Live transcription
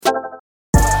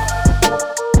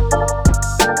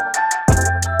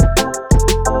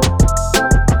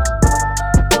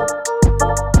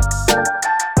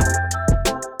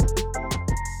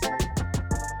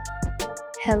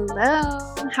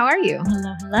you?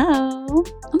 Hello, hello.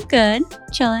 I'm good.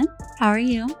 Chilling. How are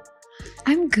you?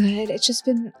 I'm good. It's just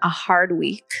been a hard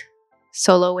week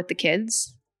solo with the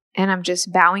kids. And I'm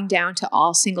just bowing down to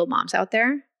all single moms out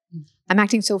there. I'm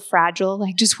acting so fragile,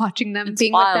 like just watching them,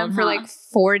 being with them for like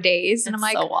 4 days. And I'm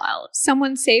like, so wild.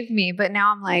 Someone save me. But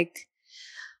now I'm like,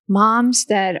 moms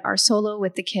that are solo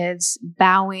with the kids,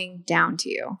 bowing down to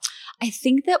you. I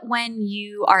think that when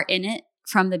you are in it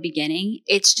from the beginning,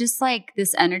 it's just like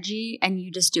this energy and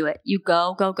you just do it. You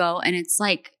go. And it's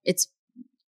like, it's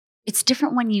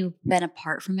different when you've been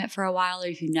apart from it for a while or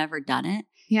if you've never done it.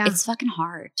 Yeah. It's fucking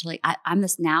hard to like, I'm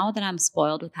this now that I'm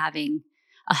spoiled with having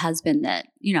a husband that,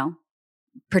 you know,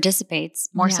 participates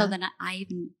more so than I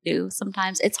even do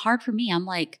sometimes. It's hard for me. I'm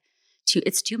like,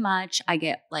 it's too much. I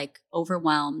get like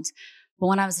overwhelmed. But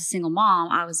when I was a single mom,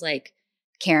 I was like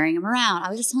carrying him around. I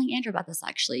was just telling Andrew about this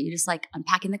actually. You just like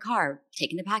unpacking the car,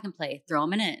 taking the pack and play, throw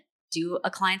him in it, do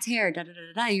a client's hair,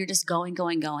 You're just going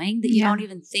that you don't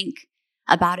even think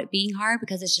about it being hard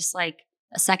because it's just like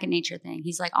a second nature thing.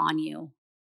 He's like on you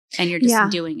and you're just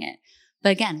doing it. But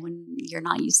again, when you're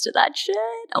not used to that shit,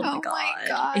 oh my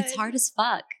God. It's hard as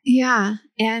fuck. Yeah.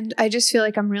 And I just feel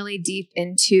like I'm really deep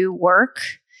into work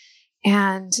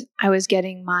and I was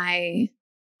getting my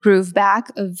groove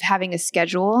back of having a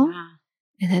schedule. Yeah.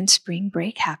 And then spring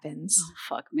break happens. Oh,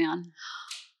 fuck, man.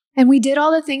 And we did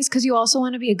all the things because you also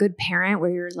want to be a good parent where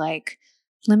you're like,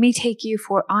 let me take you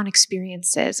on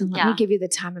experiences and let me give you the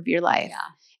time of your life.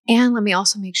 Yeah. And let me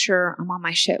also make sure I'm on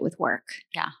my shit with work.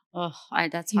 Yeah. Oh,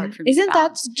 that's hard for me. Isn't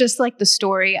that just like the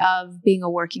story of being a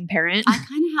working parent?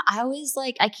 I always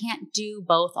like, I can't do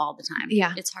both all the time.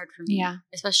 Yeah. It's hard for me. Yeah.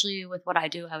 Especially with what I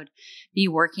do. I would be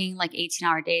working like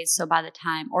 18-hour days. So by the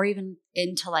time, or even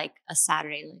into like a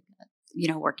Saturday, like, you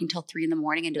know, working till 3 a.m.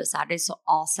 and do a Saturday. So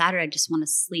all Saturday, I just want to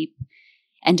sleep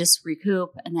and just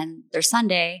recoup. And then there's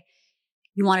Sunday,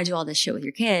 you want to do all this shit with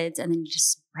your kids. And then you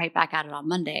just right back at it on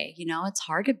Monday. You know, it's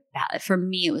hard to for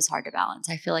me, it was hard to balance.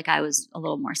 I feel like I was a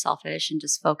little more selfish and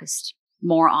just focused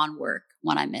more on work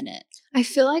when I'm in it. I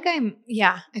feel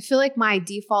like my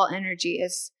default energy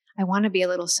is I want to be a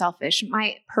little selfish.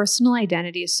 My personal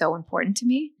identity is so important to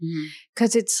me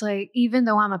because it's like, even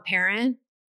though I'm a parent,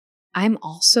 I'm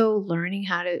also learning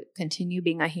how to continue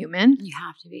being a human. You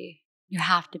have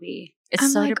to be. It's I'm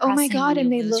so like, depressing. Oh my God.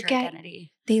 And they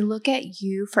look at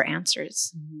you for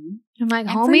answers. Mm-hmm. I'm like,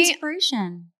 and homie. for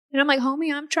inspiration. And I'm like,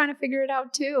 homie, I'm trying to figure it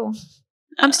out too.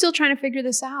 I'm still trying to figure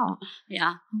this out.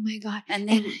 Yeah. Oh my God. And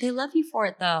they love you for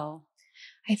it though.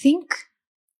 I think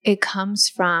it comes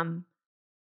from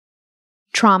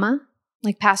trauma,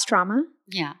 like past trauma.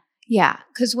 Yeah. Yeah.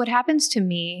 Because what happens to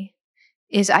me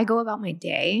is I go about my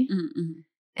day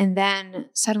and then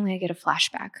suddenly I get a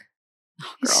flashback.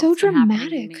 Oh, it's so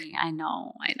dramatic. I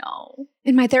know.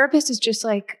 And my therapist is just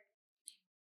like,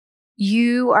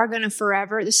 you are going to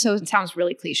forever. It sounds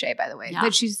really cliche, by the way,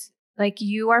 but she's like,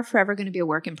 you are forever going to be a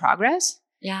work in progress.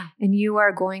 Yeah. And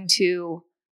you're not going to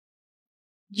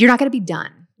be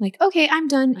done. Like, okay, I'm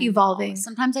done evolving.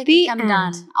 Sometimes I think I'm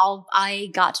done. I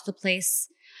got to the place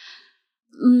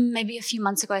maybe a few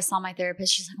months ago. I saw my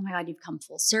therapist. She's like, oh my God, you've come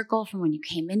full circle from when you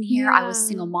came in here. I was a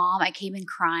single mom. I came in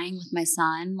crying with my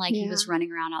son. Like he was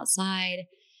running around outside.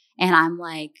 And I'm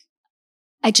like,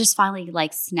 I just finally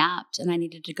like snapped and I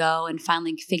needed to go and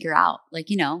finally figure out like,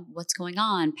 you know, what's going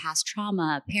on, past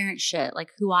trauma, parent shit, like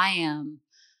who I am,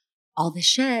 all this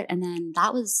shit. And then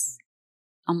that was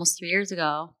almost 3 years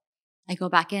ago. I go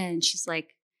back in and she's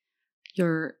like,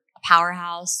 you're a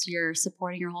powerhouse. You're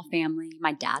supporting your whole family.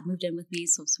 My dad moved in with me,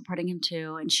 so I'm supporting him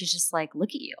too. And she's just like, look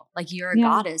at you. Like you're a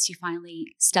goddess. You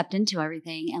finally stepped into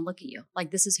everything and look at you. Like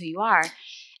this is who you are.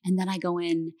 And then I go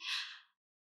in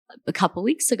a couple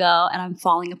weeks ago and I'm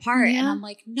falling apart and I'm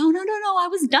like, no, I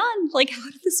was done. Like, how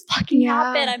did this fucking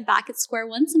happen? I'm back at square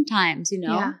one sometimes, you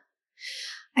know? Yeah.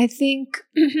 I think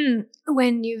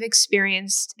when you've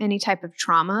experienced any type of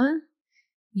trauma,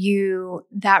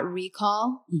 that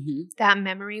recall, that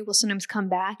memory will sometimes come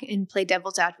back and play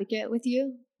devil's advocate with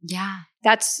you. Yeah.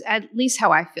 That's at least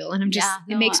how I feel. And I'm just,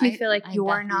 it makes me feel like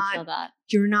you're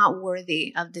not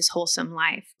worthy of this wholesome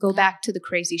life. Go back to the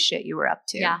crazy shit you were up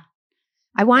to. Yeah.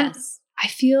 I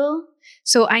feel,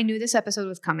 so I knew this episode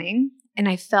was coming and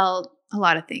I felt a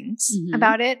lot of things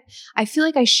about it. I feel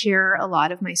like I share a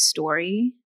lot of my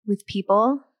story with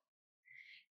people.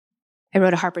 I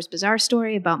wrote a Harper's Bazaar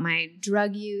story about my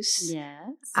drug use.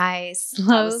 Yes. That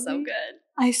was so good.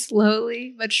 I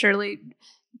slowly but surely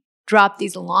dropped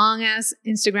these long ass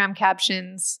Instagram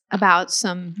captions about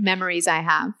some memories I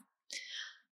have.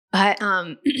 But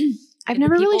I've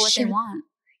never really shared what they want.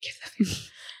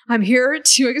 I'm here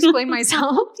to explain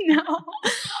myself. No.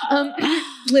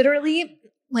 Literally,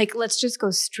 like, let's just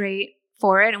go straight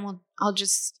for it. And I'll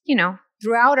just,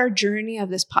 throughout our journey of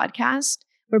this podcast,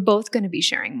 we're both going to be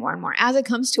sharing more and more as it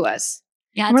comes to us.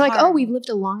 Yeah. And we're like, oh, we've lived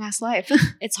a long ass life.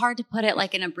 It's hard to put it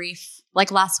like in a brief,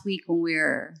 like last week when we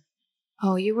were.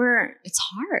 Oh, it's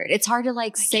hard. It's hard to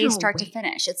like say start to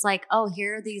finish. It's like, oh,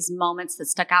 here are these moments that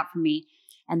stuck out for me.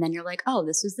 And then you're like, oh,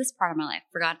 this was this part of my life.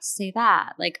 Forgot to say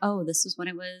that. Like, oh, this was when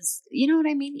it was, you know what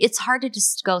I mean? It's hard to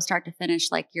just go start to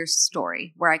finish like your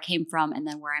story, where I came from and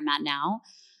then where I'm at now.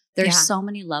 There's so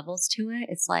many levels to it.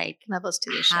 It's like levels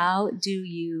to this. How do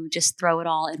you just throw it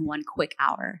all in one quick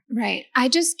hour? Right. I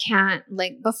just can't,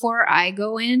 like, before I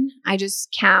go in, I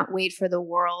just can't wait for the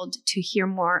world to hear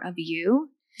more of you.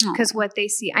 Because what they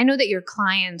see, I know that your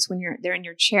clients, when they're in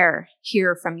your chair,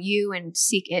 hear from you and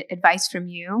seek advice from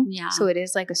you. Yeah. So it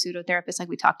is like a pseudotherapist, like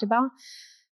we talked about.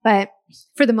 But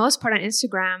for the most part on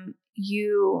Instagram,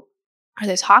 you are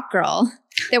this hot girl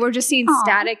that we're just seeing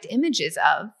static images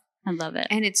of. I love it.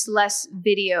 And it's less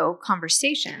video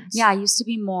conversations. Yeah, I used to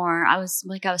be more, I was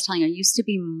telling you, I used to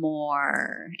be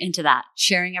more into that,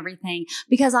 sharing everything.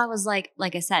 Because I was like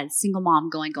I said, single mom,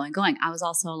 going. I was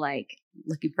also like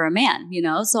looking for a man,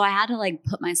 So I had to like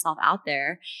put myself out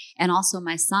there. And also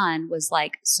my son was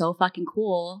like so fucking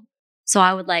cool. So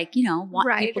I would like, want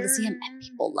people to see him. And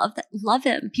people love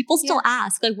him. People still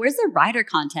ask, like, where's the writer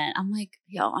content? I'm like,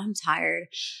 I'm tired.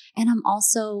 And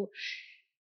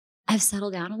I've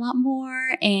settled down a lot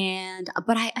more,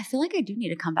 but I feel like I do need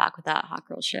to come back with that hot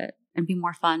girl shit and be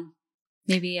more fun.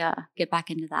 Maybe get back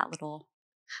into that little.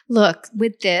 Look,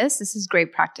 with this is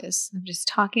great practice. I'm just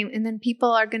talking, and then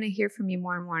people are going to hear from you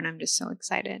more and more, and I'm just so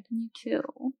excited. Me too.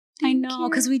 I know,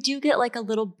 because we do get like a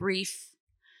little brief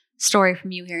story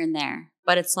from you here and there,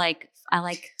 but it's like I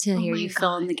like to hear you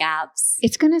fill in the gaps.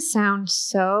 It's going to sound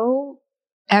so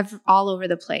all over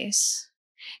the place.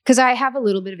 Because I have a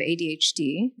little bit of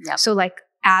ADHD. Yep. So like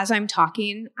as I'm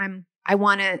talking, I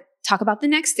want to talk about the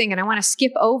next thing and I want to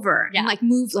skip over and like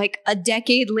move like a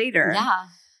decade later. Yeah.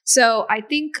 So I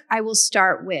think I will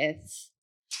start with,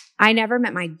 I never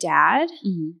met my dad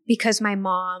because my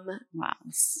mom,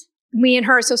 me and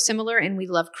her are so similar and we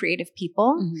love creative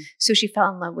people. Mm-hmm. So she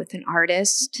fell in love with an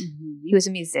artist. Mm-hmm. He was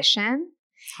a musician.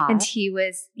 And he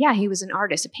was an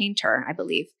artist, a painter, I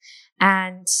believe.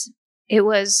 And it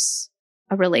was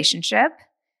a relationship,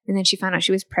 and then she found out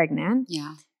she was pregnant.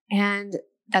 Yeah. And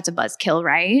that's a buzzkill,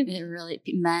 right? It really,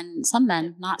 some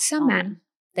men, not some men.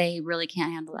 They really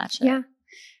can't handle that shit. Yeah.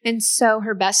 And so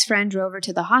her best friend drove her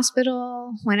to the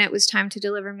hospital when it was time to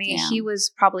deliver me. Yeah. He was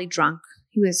probably drunk.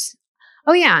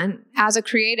 And as a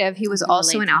creative, he was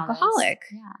also an alcoholic.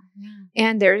 Yeah.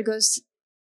 And there goes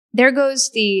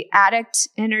the addict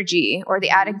energy or the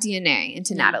addict DNA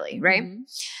into Natalie, right? Mm-hmm.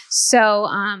 So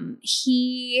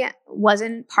he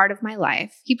wasn't part of my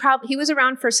life. He was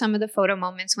around for some of the photo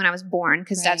moments when I was born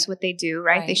because that's what they do,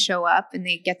 right? They show up and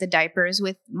they get the diapers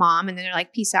with mom and then they're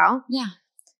like, peace out. Yeah.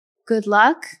 Good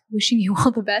luck. Wishing you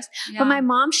all the best. Yeah. But my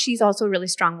mom, she's also a really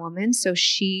strong woman. So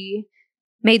she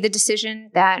made the decision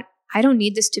that I don't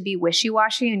need this to be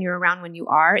wishy-washy and you're around when you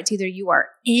are. It's either you are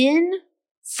in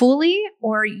fully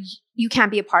or you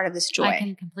can't be a part of this joy. I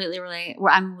can completely relate.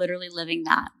 I'm literally living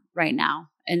that right now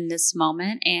in this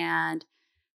moment. And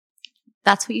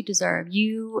that's what you deserve.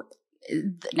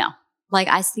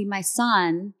 I see my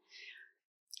son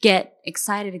get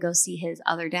excited to go see his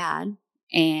other dad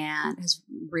and his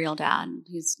real dad.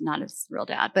 He's not his real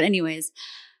dad, but anyways,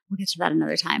 we'll get to that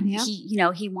another time. Yeah.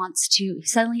 He wants to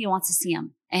see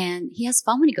him and he has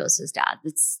fun when he goes to his dad.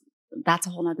 That's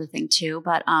a whole nother thing too.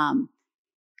 But,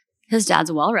 his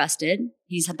dad's well rested.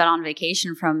 He's been on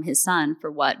vacation from his son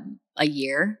for a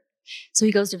year. So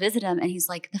he goes to visit him and he's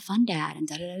like the fun dad and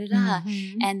da-da-da-da-da.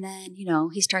 Mm-hmm. And then,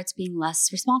 he starts being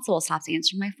less responsible, stops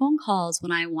answering my phone calls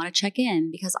when I want to check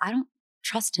in because I don't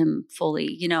trust him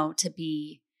fully, to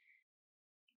be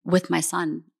with my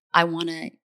son. I want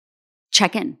to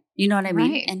check in. You know what I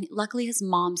mean? Right. And luckily his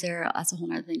mom's there. That's a whole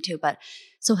other thing too. But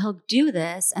so he'll do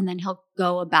this and then he'll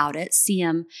go about it, see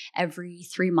him every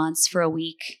 3 months for a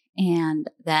week. And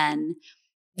then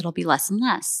it'll be less and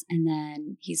less. And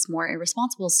then he's more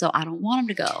irresponsible. So I don't want him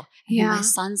to go. And my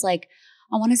son's like,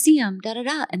 I want to see him,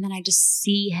 da-da-da. And then I just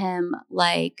see him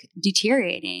like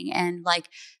deteriorating and like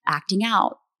acting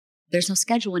out. There's no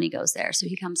schedule when he goes there. So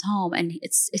he comes home and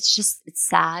it's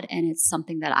sad. And it's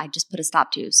something that I just put a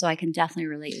stop to. So I can definitely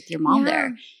relate with your mom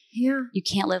there. Yeah. You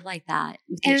can't live like that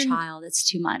with your child. It's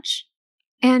too much.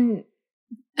 And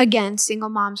again, single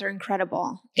moms are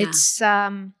incredible. Yeah.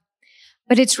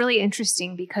 But it's really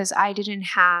interesting because I didn't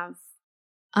have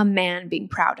a man being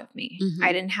proud of me. Mm-hmm.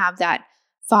 I didn't have that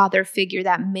father figure,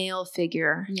 that male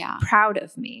figure proud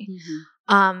of me.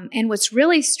 And what's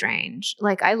really strange,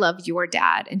 like I love your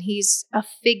dad and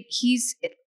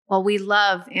well, we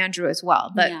love Andrew as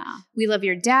well, but we love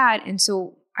your dad. And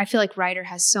so I feel like Ryder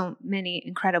has so many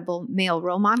incredible male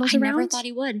role models around. I never thought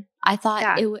he would. I thought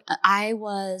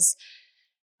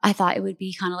I thought it would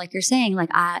be kind of like you're saying, like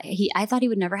I thought he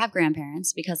would never have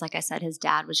grandparents because, like I said, his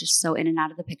dad was just so in and out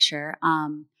of the picture.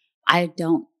 I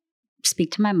don't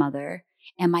speak to my mother,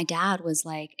 and my dad was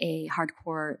like a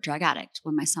hardcore drug addict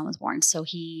when my son was born, so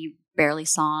he barely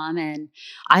saw him, and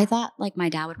I thought like my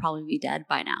dad would probably be dead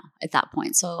by now at that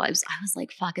point. So I was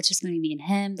like, fuck, it's just going to be me and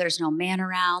him. There's no man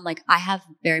around. Like I have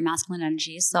very masculine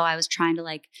energy, so I was trying to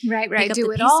like right pick up do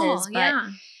the it pieces, all, but, yeah.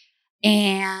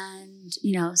 And,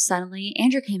 suddenly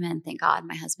Andrew came in, thank God,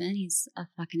 my husband, he's a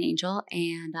fucking angel.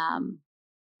 And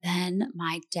then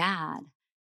my dad,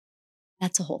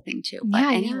 that's a whole thing too. But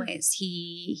anyways,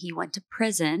 he went to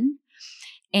prison.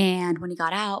 And when he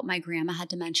got out, my grandma had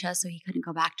dementia, so he couldn't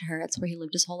go back to her. That's where he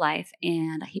lived his whole life.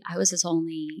 And I'm his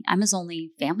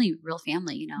only family, real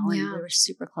family, and we were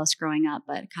super close growing up,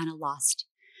 but kind of lost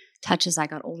touch as I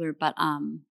got older. But,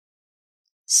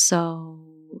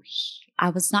 I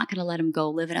was not going to let him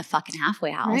go live in a fucking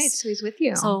halfway house. Right. So he's with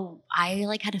you. So I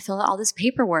like had to fill out all this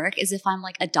paperwork as if I'm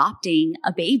like adopting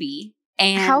a baby.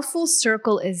 And how full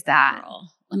circle is that?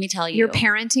 Girl, let me tell you. You're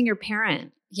parenting your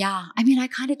parent. Yeah. I mean, I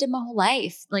kind of did my whole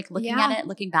life, like looking at it,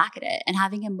 looking back at it and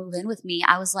having him move in with me.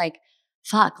 I was like,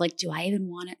 fuck, like, do I even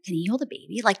want it? Can he hold a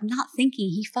baby? Like not thinking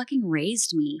he fucking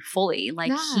raised me fully.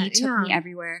 Like he took me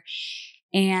everywhere.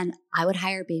 And I would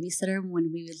hire a babysitter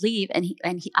when we would leave. And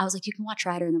I was like, you can watch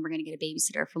Ryder and then we're going to get a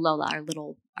babysitter for Lola, our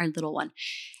little one.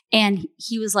 And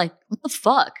he was like, what the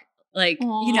fuck? Like,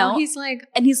 aww, he's like,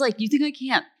 you think I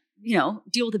can't,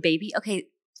 deal with a baby? Okay.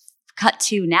 Cut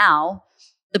to now,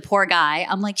 the poor guy.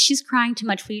 I'm like, she's crying too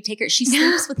much. Will you take her? She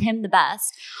sleeps with him the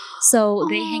best. So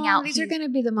they hang out. These are going to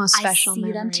be the most special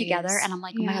memories. I see them together and I'm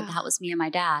like, oh my God, that was me and my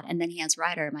dad. And then he has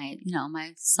Ryder,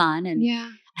 my son. And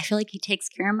I feel like he takes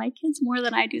care of my kids more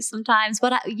than I do sometimes.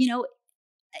 But,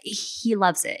 he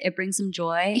loves it. It brings him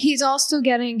joy. He's also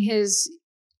getting his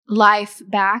life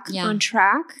back on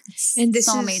track. And this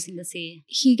is so amazing to see.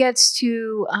 He gets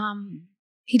to...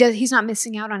 he's not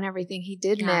missing out on everything he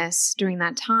did miss during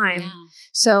that time. Yeah.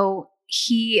 So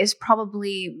he is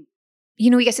probably, he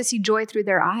gets to see joy through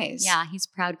their eyes. Yeah. He's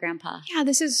proud grandpa. Yeah.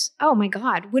 This is, oh my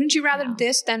God. Wouldn't you rather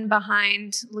this than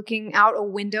behind looking out a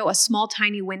window, a small,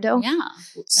 tiny window? Yeah.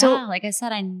 So like I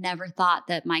said, I never thought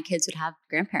that my kids would have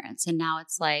grandparents. And now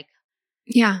it's like.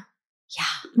 Yeah.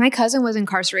 Yeah. My cousin was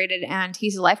incarcerated and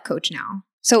he's a life coach now.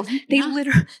 So they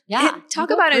literally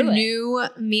talk about a new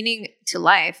meaning to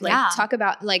life. Like talk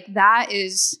about like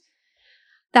that's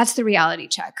the reality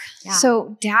check. Yeah.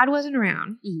 So dad wasn't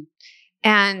around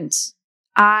and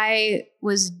I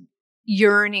was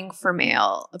yearning for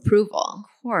male approval.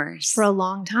 Of course. For a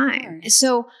long time.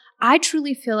 So I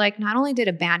truly feel like not only did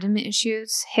abandonment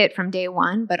issues hit from day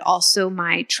one, but also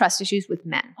my trust issues with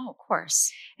men. Oh, of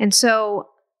course. And so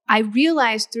I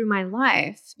realized through my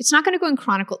life, it's not going to go in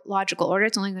chronological order.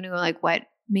 It's only going to go like what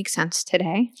makes sense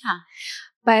today. Yeah.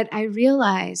 But I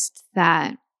realized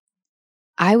that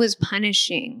I was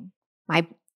punishing my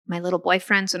little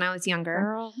boyfriends when I was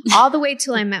younger, all the way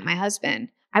till I met my husband.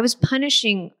 I was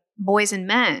punishing boys and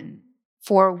men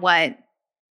for what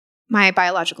my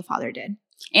biological father did.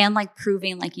 And like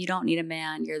proving like you don't need a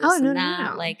man. You're this and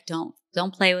that. No. Like don't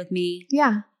play with me.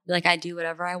 Yeah. Like I do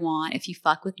whatever I want. If you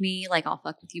fuck with me, like I'll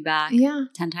fuck with you back. 10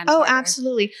 times. Oh, harder.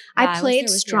 Absolutely. I played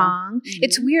strong. Mm-hmm.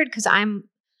 It's weird because I'm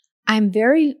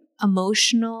very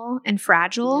emotional and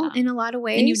fragile in a lot of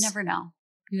ways. And you never know.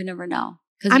 You never know.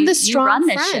 I'm the strong run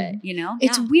friend. This shit,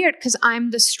 It's weird because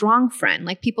I'm the strong friend.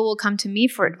 Like people will come to me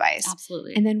for advice.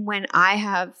 Absolutely. And then when I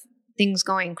have things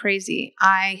going crazy,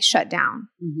 I shut down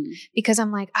because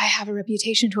I'm like, I have a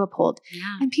reputation to uphold.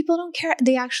 Yeah. And people don't care.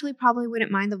 They actually probably wouldn't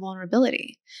mind the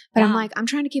vulnerability. But I'm like, I'm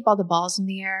trying to keep all the balls in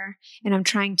the air and I'm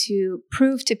trying to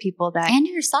prove to people that. And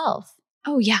yourself.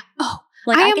 Oh, yeah. Oh,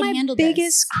 like I am my handle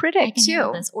biggest critic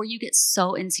too. Or you get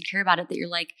so insecure about it that you're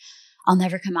like, I'll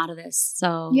never come out of this.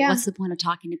 So what's the point of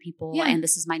talking to people? Yeah. And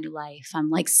this is my new life.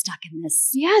 I'm like stuck in this.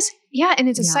 Yes. Yeah. And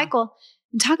it's a cycle.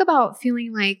 And talk about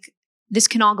feeling like this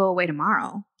can all go away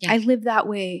tomorrow. Yeah. I live that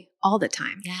way all the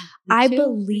time. Yeah, I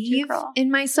believe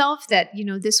in myself that,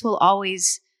 this will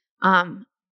always,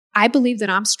 I believe that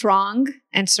I'm strong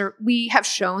and we have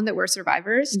shown that we're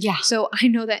survivors. Yeah. So I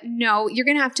know that, no, you're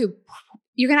going to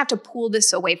have to pull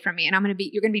this away from me and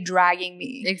you're going to be dragging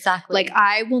me. Exactly. Like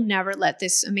I will never let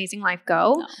this amazing life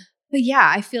go. No. But yeah,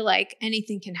 I feel like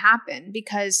anything can happen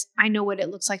because I know what it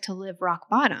looks like to live rock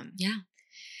bottom. Yeah.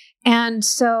 And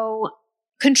so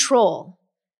control.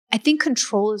 I think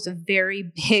control is a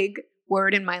very big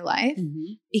word in my life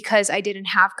because I didn't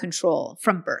have control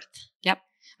from birth. Yep.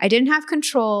 I didn't have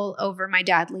control over my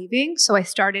dad leaving. So I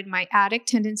started my addict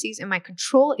tendencies and my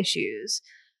control issues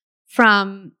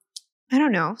from, I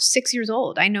don't know, 6 years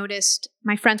old. I noticed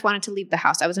my friends wanted to leave the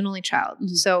house. I was an only child.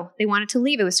 So they wanted to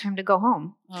leave. It was time to go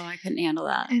home. Oh, I couldn't handle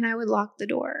that. And I would lock the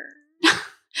door.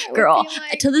 Girl,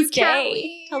 like, till this day.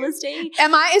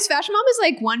 Is Fashion Mom is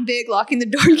like one big locking the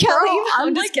door, Kelly?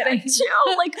 I'm just kidding.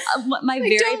 Like my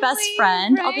very best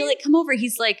friend, right? I'll be like, come over.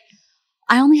 He's like,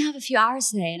 I only have a few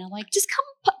hours today. And I'm like, just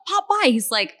come pop by. He's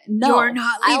like, no, you're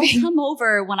not leaving. I'll come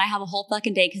over when I have a whole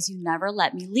fucking day because you never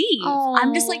let me leave. Oh,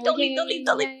 I'm just like, don't leave.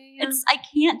 I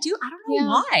can't do, I don't know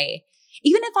why.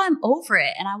 Even if I'm over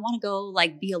it and I want to go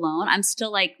like be alone, I'm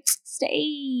still like,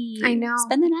 stay. I know.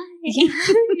 Spend the night.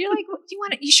 You're like,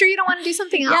 you sure you don't want to do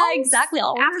something else? Yeah, exactly.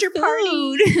 After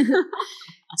party.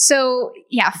 So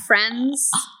yeah, friends.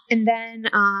 And then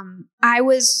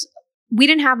we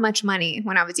didn't have much money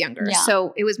when I was younger. Yeah.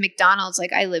 So it was McDonald's.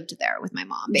 Like I lived there with my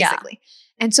mom basically.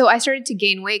 Yeah. And so I started to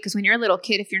gain weight because when you're a little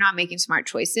kid, if you're not making smart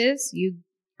choices, you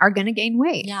are going to gain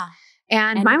weight. Yeah.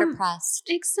 And my depressed.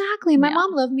 Exactly. My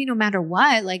mom loved me no matter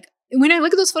what. Like when I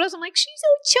look at those photos, I'm like, she's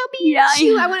so chubby. Yeah.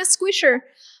 I want to squish her.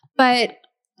 But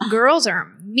girls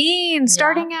are mean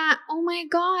starting at, oh my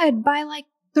God, by like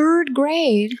 3rd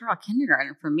grade. Girl,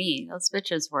 kindergarten for me. Those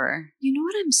bitches were. You know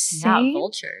what I'm saying? Yeah,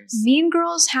 vultures. Mean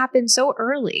girls happen so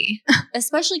early.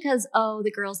 Especially because,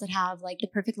 the girls that have like the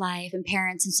perfect life and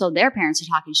parents. And so their parents are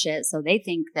talking shit. So they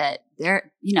think that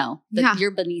they're, that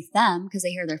you're beneath them because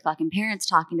they hear their fucking parents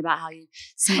talking about how you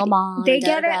single mom. They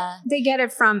get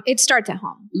it from, it starts at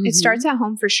home. It starts at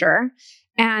home for sure.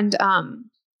 And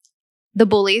the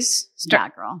bullies.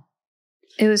 Girl.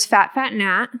 It was Fat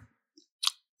Nat.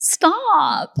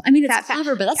 Stop. I mean, it's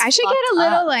clever, but that's I should get a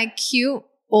little like cute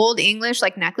old English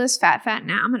like necklace, Fat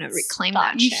Nat. I'm going to reclaim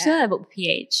that shit. You should, but with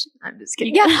PH. I'm just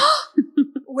kidding. Yeah.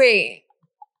 Wait.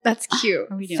 That's cute.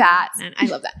 Fat. And I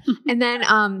love that. And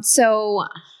then, so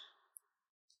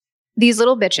these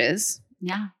little bitches.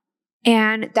 Yeah.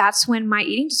 And that's when my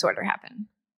eating disorder happened.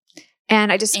 And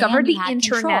I discovered the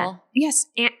internet. Control. Yes.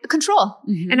 And control.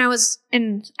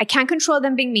 And I can't control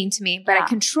them being mean to me, but I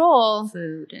control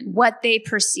food and what they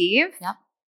perceive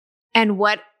and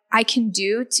what I can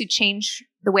do to change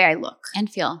the way I look.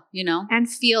 And feel, And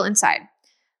feel inside.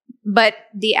 But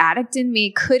the addict in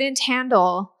me couldn't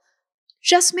handle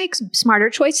just make smarter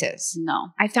choices. No.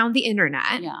 I found the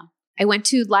internet. Yeah. I went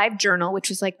to LiveJournal, which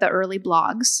was like the early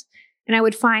blogs, and I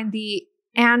would find the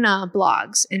Anna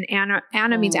blogs, and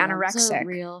Anna means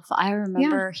anorexic. I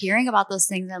remember hearing about those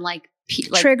things and like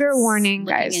trigger warning,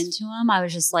 guys. Into them, I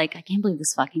was just like, I can't believe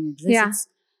this fucking exists. Yeah. It's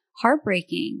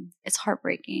heartbreaking. It's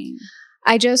heartbreaking.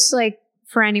 I just like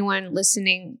for anyone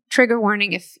listening, trigger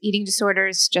warning if eating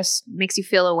disorders just makes you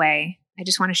feel away. I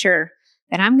just want to share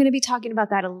that I'm going to be talking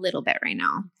about that a little bit right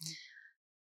now.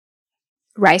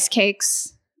 Rice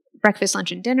cakes. Breakfast,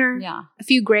 lunch, and dinner. Yeah. A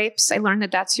few grapes. I learned that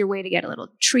that's your way to get a little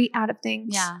treat out of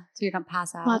things. Yeah. So you don't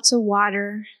pass out. Lots of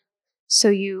water. So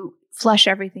you flush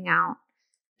everything out.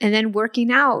 And then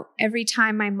working out. Every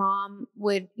time my mom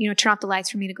would, turn off the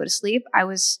lights for me to go to sleep, I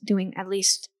was doing at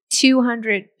least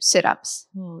 200 sit-ups.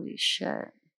 Holy shit.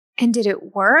 And did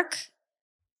it work?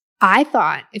 I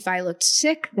thought if I looked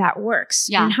sick, that works.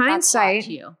 Yeah, in hindsight.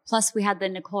 Plus, we had the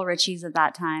Nicole Richies of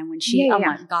that time when she, oh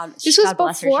my God. This was God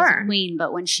bless her, before. she's a queen,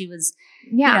 but when she was,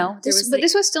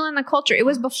 this was still in the culture. It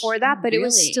was before that, but it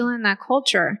was still in that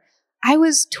culture. I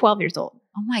was 12 years old.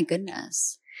 Oh my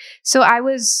goodness. So I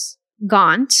was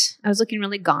gaunt. I was looking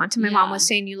really gaunt. And my mom was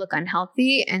saying, you look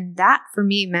unhealthy. And that for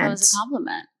me meant. That was a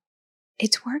compliment.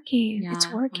 It's working. Yeah,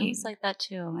 it's working. I was like that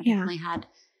too. I definitely had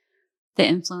the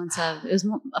influence of, it was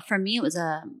for me, it was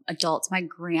adults. My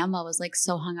grandma was like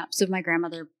so hung up. So my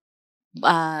grandmother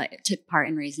took part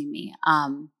in raising me.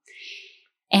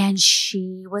 And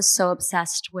she was so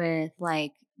obsessed with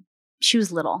like, she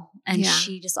was little and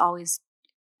she just always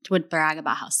would brag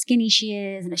about how skinny she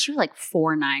is. And she was like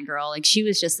 4'9" girl. Like she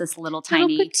was just this little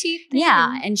tiny, petite thing.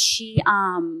 Yeah. And she,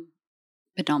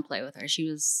 but don't play with her. She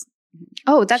was,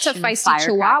 oh, that's a feisty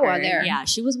chihuahua there. Yeah,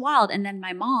 she was wild. And then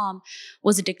my mom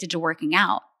was addicted to working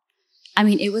out. I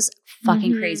mean, it was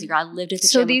fucking crazy, girl. I lived at the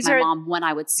gym with my mom when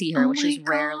I would see her, which was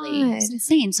rarely. It was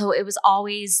insane. So it was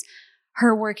always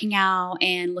her working out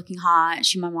and looking hot.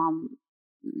 My mom,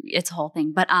 it's a whole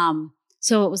thing. But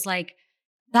so it was like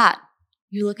that.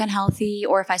 You look unhealthy.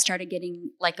 Or if I started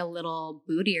getting like a little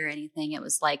booty or anything, it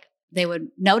was like they would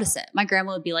notice it. My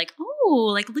grandma would be like, oh,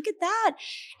 like look at that.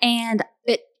 And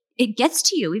it gets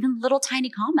to you, even little tiny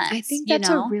comments. I think that's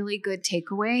a really good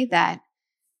takeaway that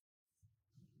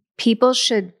people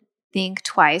should think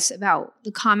twice about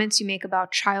the comments you make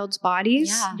about child's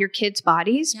bodies, your kids'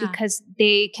 bodies, because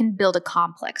they can build a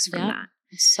complex from that.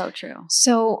 It's so true.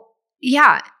 So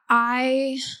yeah,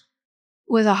 I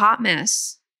was a hot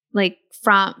mess. Like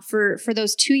for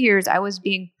those 2 years, I was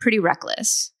being pretty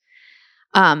reckless.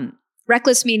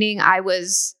 Reckless meaning I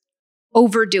was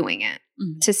overdoing it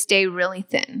to stay really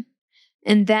thin.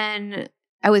 And then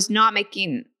I was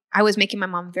making my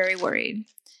mom very worried.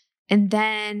 And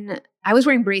then I was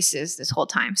wearing braces this whole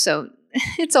time. So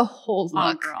it's a whole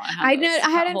look. Oh, girl, I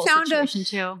hadn't found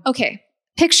too. Okay.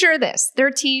 Picture this,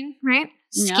 13, right?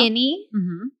 Skinny,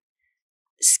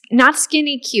 not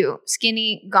skinny cute,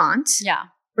 skinny gaunt. Yeah.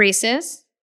 Braces.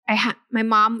 My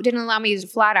mom didn't allow me to use a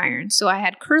flat iron. So I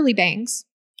had curly bangs.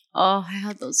 Oh, I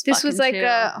had those. This was like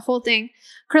a whole thing.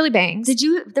 Curly bangs.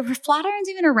 There were flat irons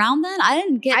even around then? I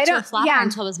didn't get to a flat iron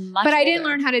until I was much older. I didn't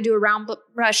learn how to do a round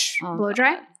brush blow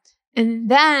dry. And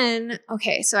then,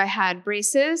 so I had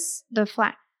braces, the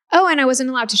flat. Oh, and I wasn't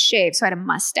allowed to shave. So I had a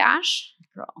mustache.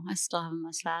 Girl, I still have a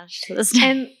mustache to this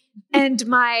day. And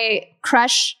my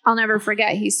crush, I'll never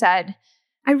forget, he said,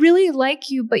 I really like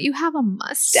you, but you have a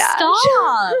mustache.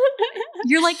 Stop.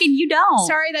 You're like, and you don't.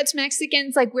 Sorry, that's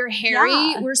Mexicans. Like, we're hairy.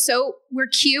 Yeah. We're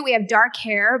cute. We have dark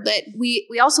hair, but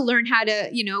we also learn how to,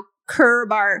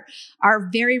 curb our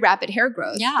very rapid hair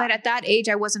growth. Yeah. But at that age,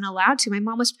 I wasn't allowed to. My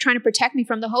mom was trying to protect me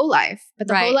from the whole life, but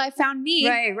the whole life found me.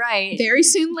 Right. Very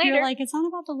soon later. You're like, it's not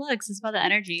about the looks. It's about the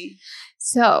energy.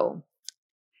 So,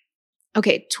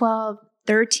 12,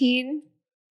 13,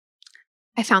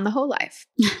 I found the whole life.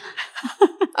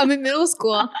 I'm in middle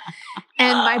school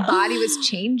and my body was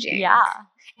changing. Yeah.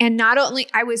 And not only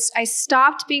I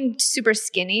stopped being super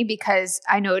skinny because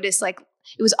I noticed like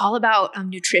it was all about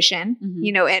nutrition,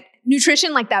 at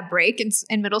nutrition, like that break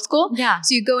in middle school. Yeah.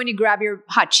 So you go and you grab your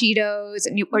hot Cheetos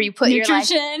and you put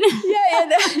nutrition.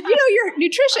 Your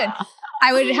nutrition.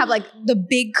 I would have like the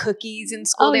big cookies in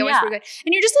school. They always were good.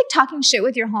 And you're just like talking shit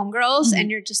with your homegirls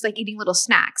and you're just like eating little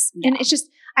snacks. Yeah. And it's just,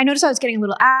 I noticed I was getting a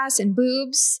little ass and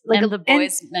boobs. Like, and the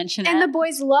boys mention it. And the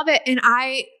boys love it. And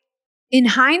in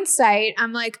hindsight,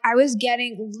 I'm like, I was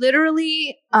getting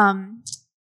literally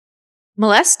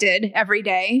molested every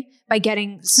day by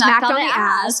getting smacked on the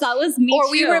ass. That was me Or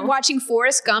too. we were watching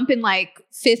Forrest Gump in like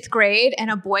 5th grade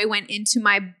and a boy went into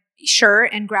my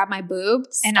shirt and grabbed my boob.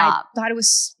 And I thought it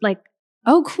was like,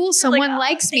 oh, cool. Someone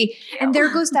likes me. And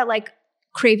there goes that like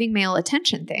craving male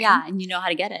attention thing. Yeah. And you know how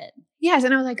to get it. Yes.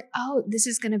 And I was like, oh, this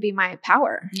is going to be my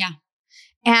power. Yeah.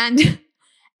 And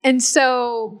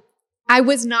so I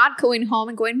was not going home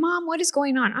and going, Mom, what is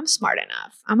going on? I'm smart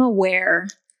enough. I'm aware.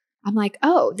 I'm like,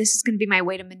 oh, this is going to be my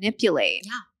way to manipulate.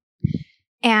 Yeah.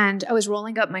 And I was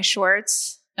rolling up my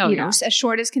shorts, as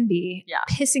short as can be,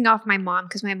 pissing off my mom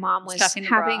because my mom was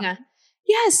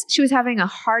she was having a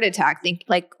heart attack,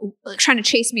 trying to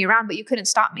chase me around, but you couldn't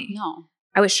stop me. No.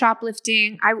 I was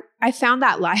shoplifting. I found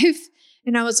that life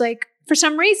and I was like, for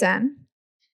some reason,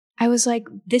 I was like,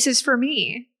 this is for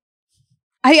me.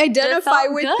 I identify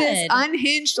with this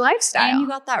unhinged lifestyle. And you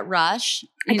got that rush.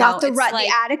 I got the rush,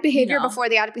 the addict behavior before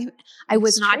the addict behavior. I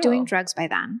was not doing drugs by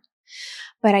then,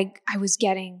 but I was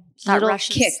getting that little rush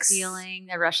kicks. Of stealing,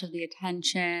 the rush of the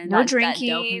attention, no drinking,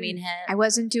 that dopamine hit. I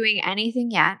wasn't doing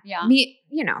anything yet. Yeah.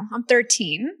 I'm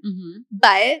 13, but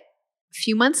a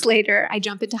few months later, I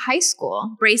jump into high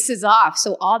school, braces off.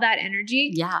 So all that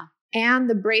energy. Yeah. And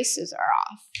the braces are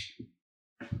off.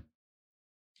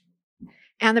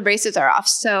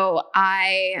 So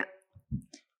I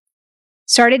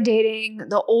started dating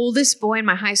the oldest boy in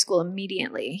my high school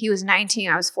immediately. He was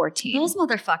 19. I was 14. Those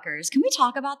motherfuckers. Can we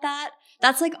talk about that?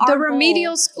 That's like the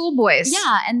remedial school boys.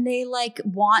 Yeah. And they like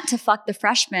want to fuck the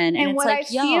freshmen. And it's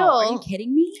like, yo, are you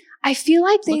kidding me? I feel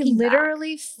like they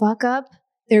literally fuck up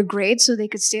their grades so they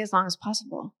could stay as long as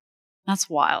possible. That's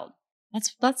wild.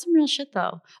 That's some real shit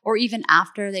though. Or even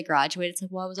after they graduate, it's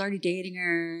like, well, I was already dating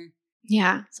her.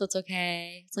 Yeah. So it's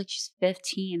okay. It's like she's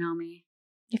 15, homie.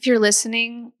 If you're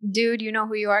listening, dude, you know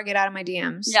who you are. Get out of my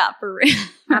DMs. Yeah, for real.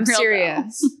 I'm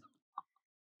serious.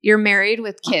 You're married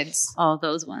with kids. Oh,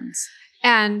 those ones.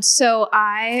 And so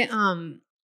I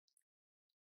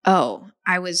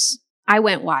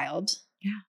went wild.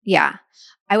 Yeah. Yeah.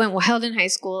 I went wild in high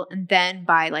school. And then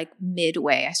by like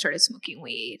midway, I started smoking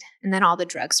weed. And then all the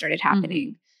drugs started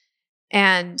happening.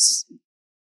 And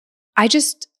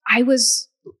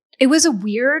it was a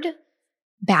weird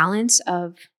balance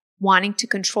of wanting to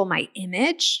control my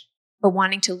image, but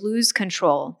wanting to lose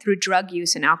control through drug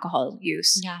use and alcohol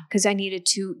use. Yeah. Because I needed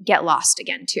to get lost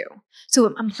again too.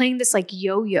 So I'm playing this like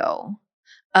yo-yo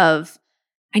of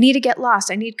I need to get lost.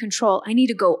 I need control. I need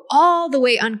to go all the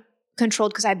way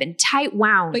controlled because I've been tight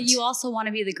wound. But you also want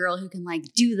to be the girl who can like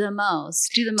do the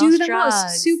most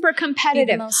drugs, super competitive,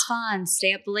 be the most fun,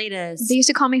 stay up the latest. They used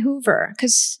to call me Hoover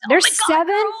because there's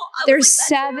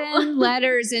seven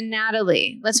letters in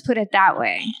Natalie. Let's put it that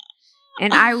way.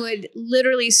 And I would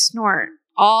literally snort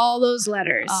all those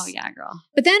letters. Oh yeah, girl.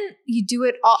 But then you do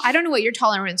it all. I don't know what your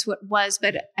tolerance was,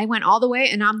 but I went all the way,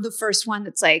 and I'm the first one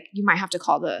that's like, you might have to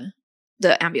call the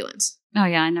ambulance. Oh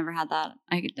yeah, I never had that.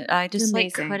 I just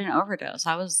like couldn't overdose.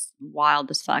 I was wild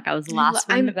as fuck. I was the last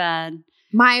one to bed.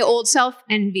 My old self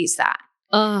envies that.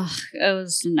 Ugh, it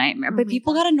was a nightmare. But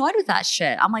people got annoyed with that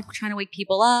shit. I'm like trying to wake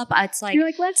people up. It's like you're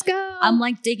like, let's go. I'm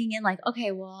like digging in, like,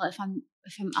 okay, well, if I'm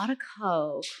out of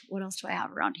coke, what else do I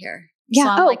have around here? Yeah. So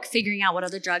I'm like figuring out what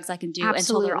other drugs I can do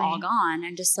Absolutely. until they're all gone,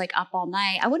 and just like up all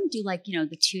night. I wouldn't do like,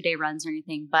 the 2-day runs or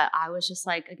anything, but I was just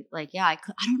like, yeah, I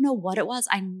don't know what it was.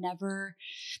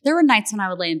 There were nights when I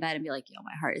would lay in bed and be like, yo,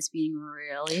 my heart is beating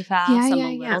really fast. I'm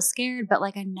a little scared, but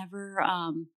like I never,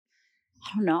 I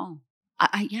don't know.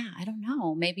 I don't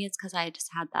know. Maybe it's because I just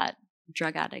had that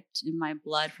drug addict in my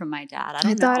blood from my dad.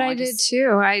 I thought I did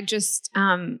too. I just,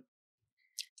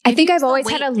 I think I've always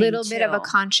had a little bit of a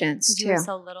conscience too. You were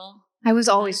so little. I was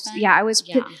always,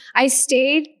 I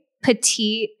stayed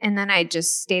petite and then I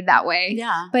just stayed that way.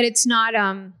 Yeah. But it's not,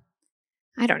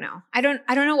 I don't know. I don't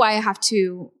know why I have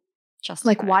to just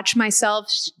like watch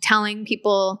myself telling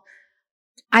people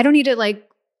I don't need to like,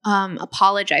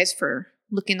 apologize for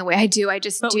looking the way I do. I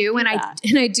just do. And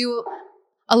I do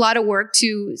a lot of work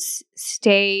to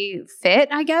stay fit,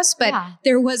 I guess. But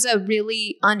there was a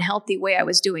really unhealthy way I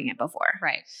was doing it before.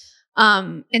 Right.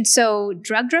 And so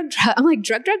drug. I'm like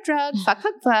drug,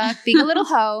 fuck, being a little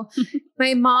hoe.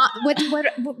 My mom, what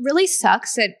really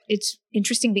sucks that it's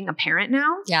interesting being a parent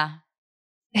now. Yeah.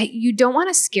 You don't want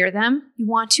to scare them. You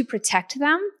want to protect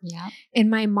them. Yeah. And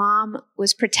my mom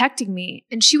was protecting me,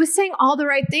 and she was saying all the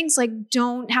right things, like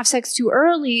don't have sex too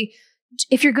early.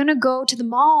 If you're going to go to the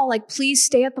mall, like please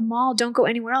stay at the mall. Don't go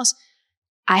anywhere else.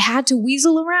 I had to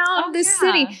weasel around this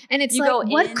city. And it's like,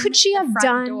 what could she have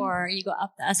done? Door, you go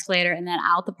up the escalator and then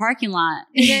out the parking lot.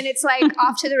 And then it's like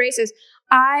off to the races.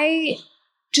 I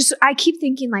keep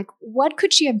thinking like, what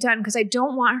could she have done? Because I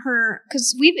don't want her,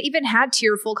 because we've even had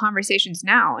tearful conversations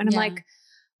now. And I'm like,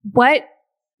 what,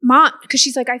 Mom? Because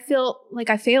she's like, I feel like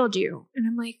I failed you. And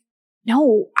I'm like,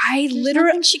 no, There's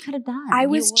nothing she could have done. I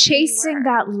was chasing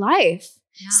that life.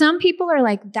 Yeah. Some people are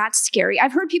like, that's scary.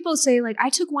 I've heard people say like, I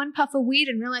took one puff of weed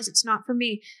and realized it's not for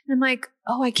me. And I'm like,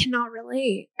 oh, I cannot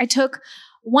relate. I took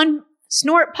one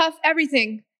snort, puff,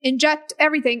 everything, inject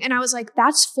everything. And I was like,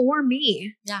 that's for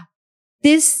me. Yeah.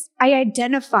 I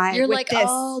identify You're with like, this.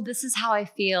 oh, this is how I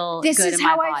feel This good is in my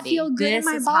how body. I feel good in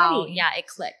my body. How, it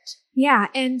clicked. Yeah.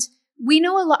 And we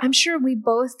know a lot. I'm sure we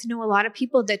both know a lot of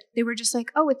people that they were just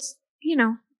like, oh, it's,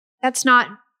 that's not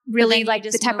really like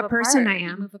the type of person I am.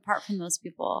 You move apart from those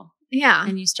people. Yeah.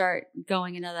 And you start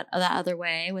going into that other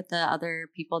way with the other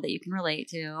people that you can relate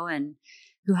to and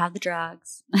who have the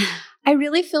drugs. I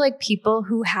really feel like people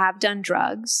who have done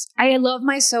drugs, I love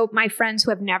my friends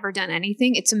who have never done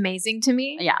anything. It's amazing to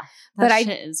me. Yeah. That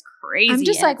shit is crazy. I'm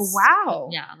just like, wow.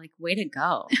 Yeah. Like, way to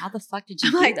go. How the fuck did you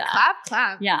do like, that?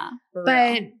 Clap. Yeah.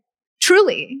 But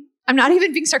truly, I'm not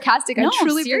even being sarcastic. I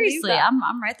truly seriously, believe that.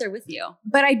 I'm right there with you.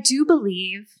 But I do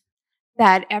believe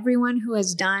that everyone who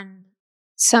has done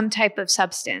some type of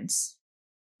substance,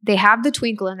 they have the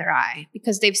twinkle in their eye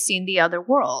because they've seen the other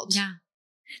world. Yeah.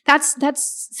 That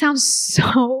sounds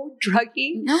so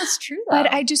druggy. No, it's true though.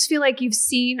 But I just feel like you've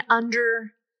seen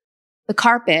under the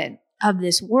carpet of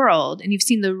this world and you've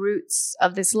seen the roots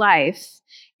of this life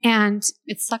and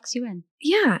it sucks you in.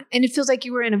 Yeah. And it feels like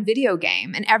you were in a video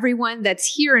game and everyone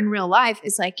that's here in real life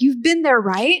is like, you've been there,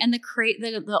 right? And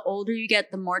the older you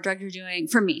get, the more drugs you're doing.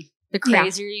 For me, the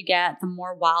crazier you get, the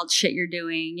more wild shit you're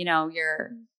doing.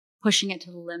 You're pushing it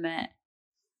to the limit.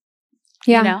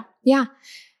 Yeah. Yeah.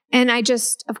 And I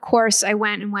just, of course, I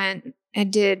went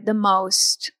and did the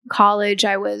most. College,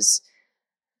 I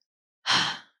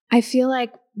feel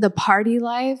like the party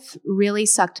life really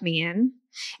sucked me in.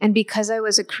 And because I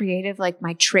was a creative, like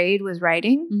my trade was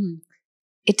writing,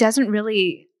 it doesn't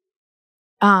really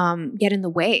get in the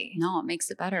way. No, it makes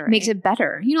it better. Right? Makes it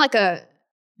better. Like a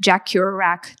Jack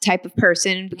Kerouac type of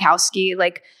person, Bukowski,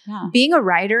 like being a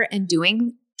writer and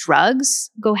doing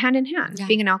drugs go hand in hand. Yeah.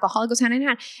 Being an alcoholic goes hand in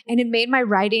hand. And it made my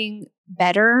writing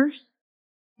better.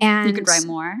 And you can write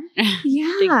more.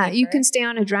 Yeah. You can stay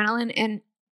on adrenaline. And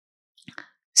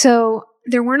so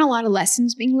there weren't a lot of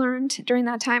lessons being learned during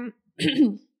that time.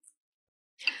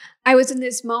 I was in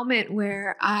this moment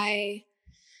where I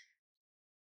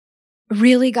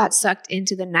really got sucked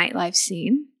into the nightlife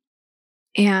scene.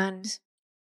 And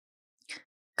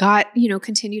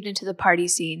continued into the party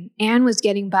scene and was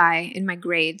getting by in my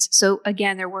grades. So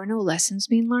again, there were no lessons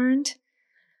being learned.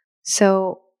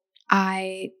 So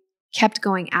I kept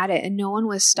going at it and no one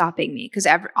was stopping me because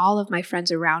all of my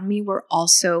friends around me we were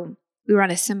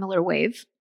on a similar wave.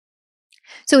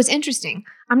 So it's interesting.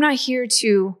 I'm not here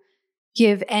to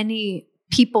give any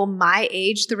people my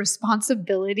age the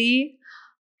responsibility.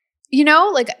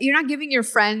 Like you're not giving your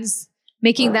friends,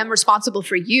 making them responsible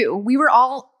for you. We were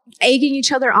all egging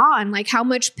each other on. Like, how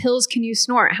much pills can you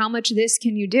snort? How much this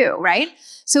can you do? Right.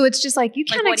 So it's just like, you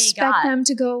can't expect them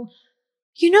to go,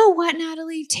 you know what,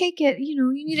 Natalie, take it,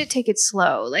 you need to take it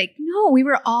slow. Like, no, we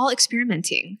were all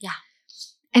experimenting. Yeah.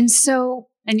 And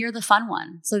you're the fun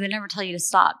one. So they never tell you to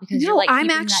stop because you're like, I'm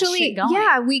actually, that shit going.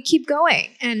 Yeah, we keep going.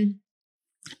 And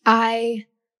I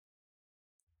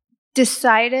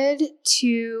decided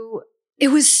it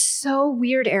was so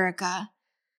weird, Erica,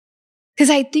 because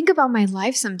I think about my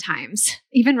life sometimes,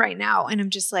 even right now, and I'm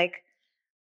just like,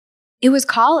 it was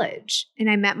college and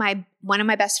I met one of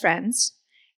my best friends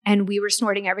and we were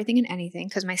snorting everything and anything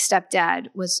because my stepdad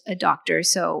was a doctor.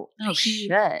 So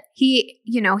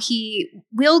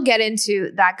we'll get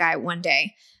into that guy one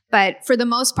day, but for the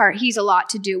most part, he's a lot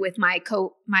to do with my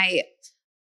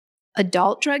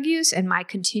adult drug use and my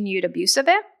continued abuse of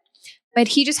it. But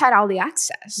he just had all the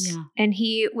access. Yeah. And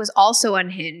he was also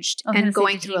unhinged and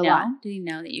going through a lot. Did he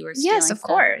know that you were stealing Yes, of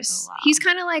course. Oh, wow. He's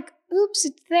kind of like, oops,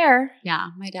 it's there. Yeah,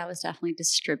 my dad was definitely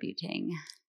distributing.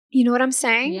 You know what I'm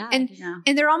saying? Yeah,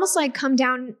 and they're almost like, come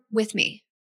down with me.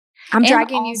 I'm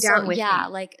dragging you down with me. Yeah,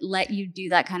 like let you do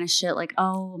that kind of shit. Like,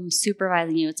 oh, I'm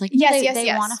supervising you. It's like, yes, they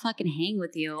want to fucking hang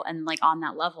with you and like on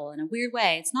that level in a weird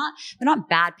way. They're not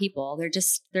bad people.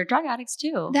 They're drug addicts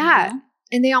too.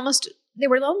 And they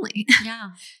were lonely. Yeah.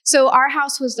 So our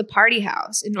house was the party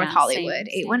house in North Hollywood,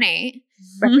 818.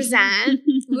 Represent.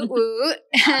 Woo woo.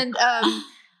 And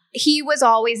he was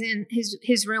always in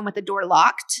his room with the door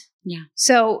locked. Yeah.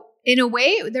 So in a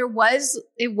way,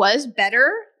 it was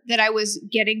better that I was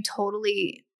getting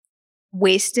totally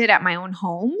wasted at my own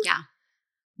home. Yeah.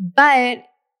 But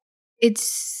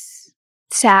it's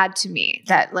sad to me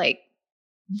that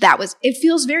it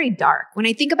feels very dark when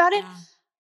I think about it. Yeah.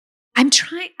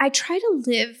 I try to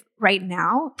live right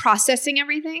now, processing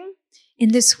everything in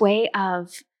this way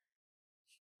of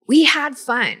we had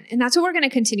fun. And that's what we're going to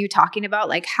continue talking about,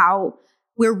 like how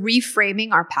we're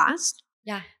reframing our past.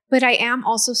 Yeah. But I am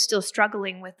also still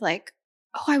struggling with like,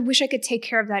 oh, I wish I could take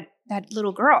care of that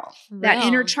little girl, that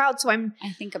inner child. So I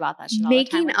think about that shit all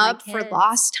making the time up for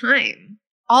lost time.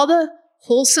 All the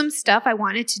wholesome stuff I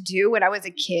wanted to do when I was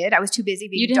a kid, I was too busy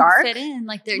being dark. You didn't fit in.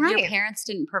 Like your parents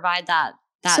didn't provide that.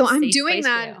 So I'm doing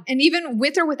that. And even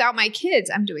with or without my kids,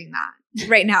 I'm doing that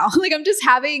right now. Like I'm just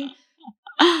having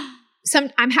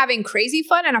I'm having crazy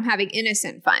fun and I'm having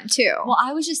innocent fun too. Well,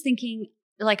 I was just thinking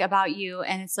like about you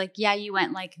and it's like, yeah, you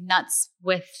went like nuts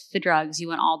with the drugs. You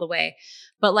went all the way.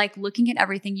 But like looking at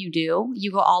everything you do,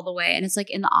 you go all the way and it's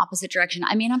like in the opposite direction.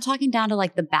 I mean, I'm talking down to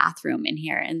like the bathroom in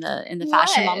here in the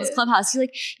Fashion Mamas Clubhouse. You're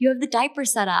like, you have the diaper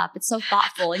set up. It's so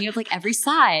thoughtful and you have like every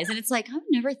size. And it's like, I would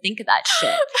never think of that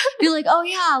shit. You're like, oh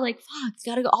yeah, like fuck,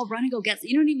 gotta go. I'll run and go get,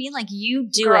 you know what I mean? Like you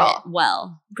do it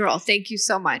well. Girl, thank you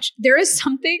so much. There is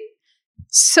something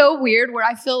so weird where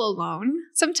I feel alone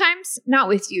sometimes, not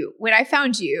with you. When I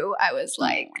found you, I was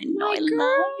like, I love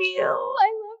you. I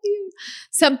love you.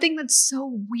 Something that's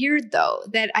so weird though,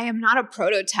 that I am not a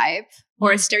prototype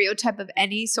or a stereotype of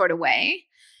any sort of way,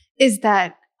 is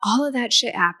that all of that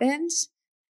shit happened.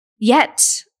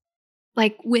 Yet,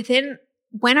 like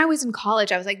when I was in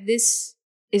college, I was like, this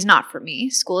is not for me.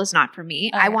 School is not for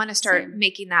me. I want to start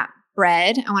making that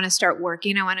bread. I want to start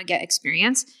working. I want to get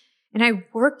experience. And I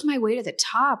worked my way to the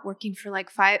top, working for like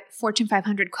Fortune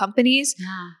 500 companies.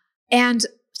 Yeah. And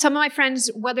some of my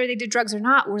friends, whether they did drugs or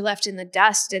not, were left in the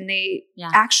dust and they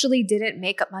actually didn't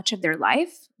make up much of their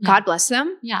life. Yeah. God bless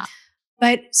them. Yeah.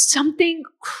 But something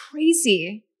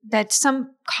crazy that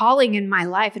some calling in my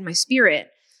life, in my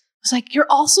spirit, was like, you're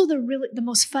also the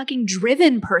most fucking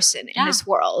driven person in this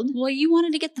world. Well, you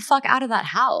wanted to get the fuck out of that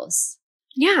house.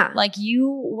 Yeah. Like you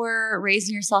were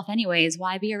raising yourself anyways.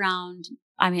 Why be around?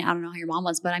 I mean, I don't know how your mom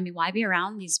was, but I mean, why be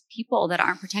around these people that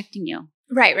aren't protecting you?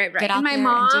 Right. Get out there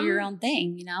and do your own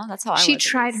thing. You know, that's how she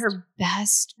tried her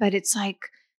best, but it's like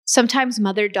sometimes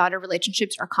mother-daughter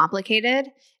relationships are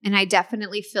complicated. And I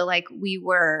definitely feel like we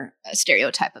were a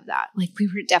stereotype of that. Like we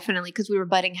were definitely, because we were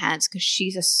butting heads because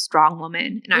she's a strong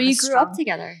woman. And you grew up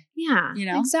together. Yeah. You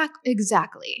know?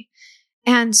 Exactly.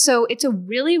 And so it's a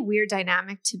really weird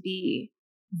dynamic to be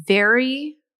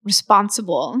very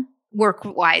responsible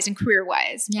work-wise and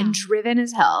career-wise and driven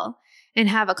as hell and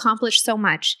have accomplished so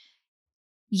much.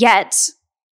 Yet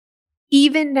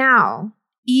even now,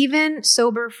 even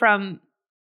sober from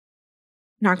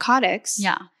narcotics,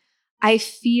 I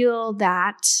feel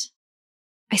that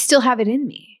I still have it in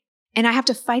me. And I have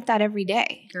to fight that every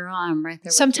day. Girl, I'm right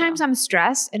there. Sometimes I'm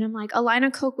stressed and I'm like, a line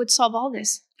of Coke would solve all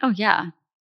this. Oh, yeah.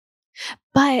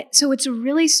 But so it's a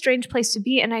really strange place to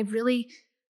be. And I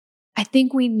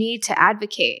think we need to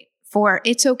advocate for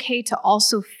it's okay to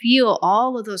also feel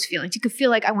all of those feelings. You could feel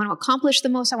like I want to accomplish the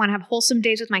most. I want to have wholesome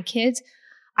days with my kids.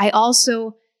 I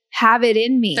also have it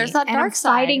in me. There's that and dark I'm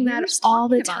side. fighting that all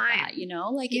the time. That, you know,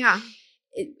 like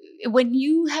when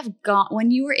you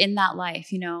were in that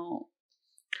life, you know,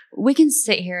 we can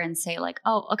sit here and say like,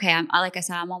 oh, okay. Like I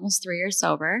said, I'm almost 3 years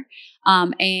sober.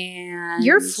 And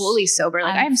you're fully sober.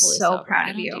 Like I'm so sober. proud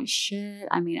of you. I don't do shit.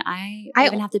 I mean, I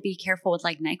even have to be careful with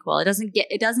like NyQuil.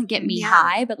 It doesn't get me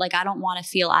high, but like, I don't want to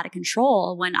feel out of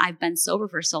control when I've been sober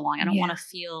for so long. I don't want to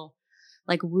feel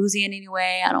like woozy in any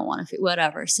way. I don't want to feel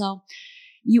whatever. So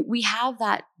we have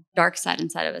that dark side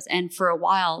inside of us. And for a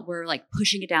while we're like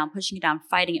pushing it down,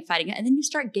 fighting it. And then you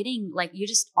start getting like, you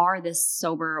just are this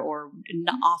sober or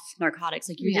off narcotics.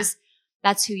 Like you're just,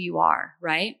 that's who you are.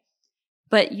 Right.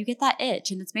 But you get that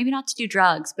itch, and it's maybe not to do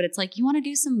drugs, but it's like, you want to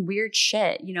do some weird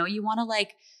shit. You know, you want to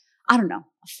like, I don't know.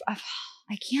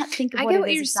 I can't think of what it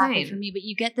is exactly for me, but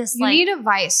you get this, you need a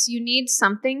vice. You need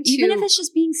something to, even if it's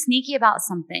just being sneaky about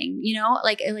something, you know,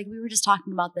 like we were just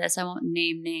talking about this. I won't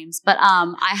name names, but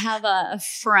I have a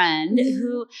friend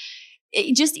who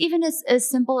just even as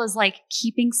simple as like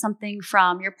keeping something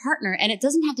from your partner, and it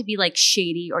doesn't have to be like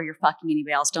shady or you're fucking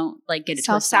anybody else. Don't like get it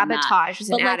self-sabotage,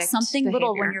 but like something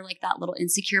little when you're like that little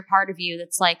insecure part of you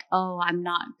that's like, oh, I'm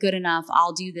not good enough.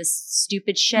 I'll do this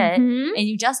stupid shit, and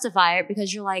you justify it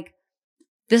because you're like,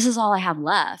 this is all I have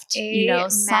left. Amen. You know,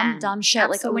 some dumb shit.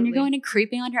 Absolutely. Like when you're going and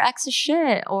creeping on your ex's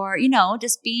shit, or, you know,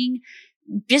 just being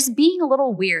a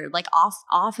little weird, like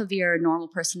off of your normal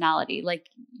personality. Like,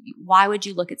 why would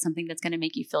you look at something that's going to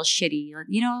make you feel shitty? Or,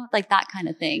 you know, like that kind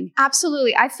of thing.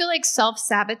 Absolutely. I feel like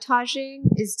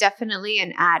self-sabotaging is definitely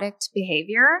an addict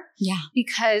behavior. Yeah.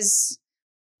 Because,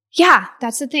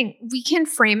 that's the thing. We can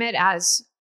frame it as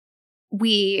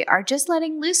we are just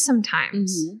letting loose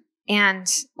sometimes. Mm-hmm.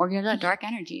 Or get that dark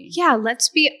energy. Yeah, let's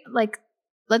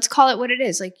call it what it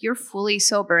is. Like, you're fully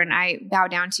sober and I bow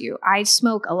down to you. I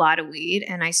smoke a lot of weed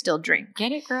and I still drink.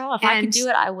 Get it, girl? If I could do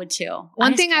it, I would too.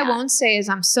 One thing I won't say is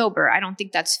I'm sober. I don't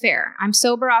think that's fair. I'm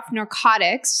sober off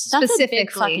narcotics. That's specifically. a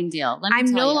big fucking deal. I'm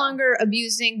no longer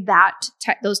abusing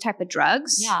those type of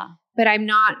drugs. Yeah. But I'm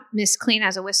not Miss Clean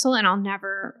as a whistle, and I'll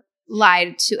never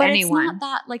lied to anyone. It's not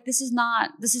that, like, this is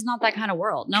not that kind of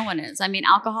world. No one is. I mean,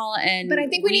 alcohol and but I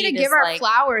think we need to give our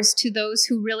flowers to those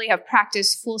who really have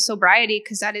practiced full sobriety,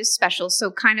 because that is special.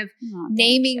 So kind of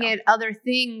naming it other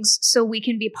things so we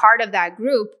can be part of that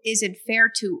group isn't fair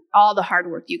to all the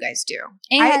hard work you guys do.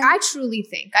 And I truly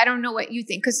think, I don't know what you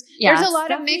think, because there's a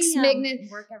lot of mixed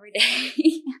work every day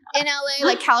in LA,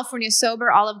 like California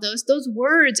sober, all of those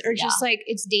words are just like,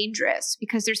 it's dangerous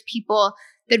because there's people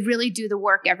that really do the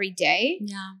work every day.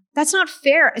 Yeah. That's not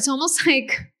fair. It's almost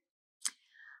like,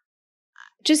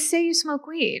 just say you smoke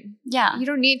weed. Yeah. You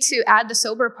don't need to add the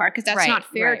sober part, because that's not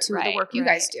fair to the work you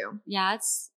guys do. Yeah,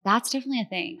 that's definitely a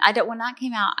thing. When that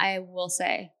came out, I will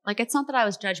say, like, it's not that I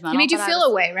was judgmental. It made you feel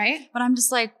a way, right? But I'm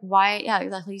just like, why? Yeah,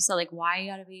 exactly. You said, like, why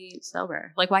you gotta be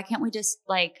sober? Like, why can't we just,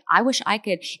 like, I wish I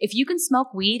could. If you can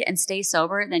smoke weed and stay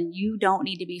sober, then you don't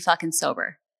need to be fucking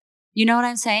sober. You know what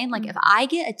I'm saying? Like, if I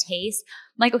get a taste,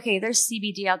 like, okay, there's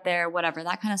CBD out there, whatever,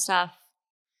 that kind of stuff.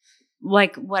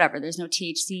 Like, whatever, there's no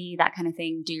THC, that kind of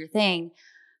thing, do your thing.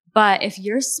 But if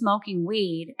you're smoking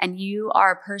weed and you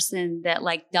are a person that,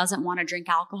 like, doesn't want to drink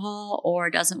alcohol or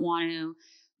doesn't want to,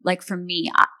 like, for me,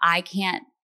 I can't.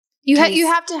 You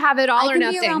have to have it all or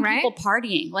nothing, be around right? People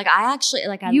partying. Like, I actually,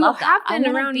 like, I love that. You have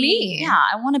been around me. Yeah,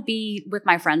 I want to be with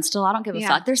my friends still. I don't give a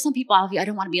fuck. There's some people I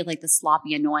don't want to be like the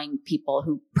sloppy, annoying people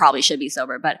who probably should be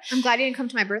sober. But I'm glad you didn't come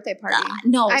to my birthday party.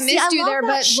 No, I missed you there,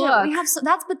 but shit. Look, we have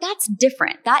that's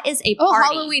different. That is a party. Oh,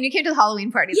 Halloween! You came to the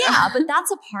Halloween party. Though. Yeah, but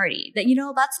that's a party. That, you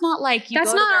know, that's not like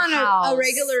that's go not to their on house, a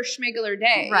regular schmegular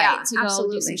day, right? Yeah, to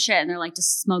go do some shit, and they're like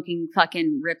just smoking,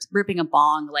 fucking ripping a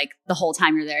bong like the whole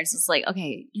time you're there. It's just like,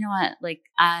 okay, you know what? Like,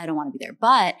 I don't want to be there.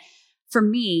 But for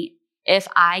me, if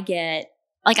I get,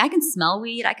 like, I can smell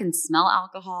weed, I can smell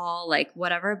alcohol, like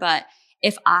whatever. But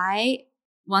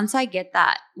once I get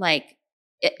that, like,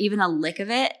 even a lick of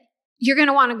it, you're going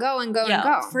to want to go and go and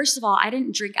go. First of all, I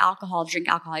didn't drink alcohol.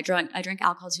 I drank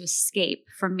alcohol to escape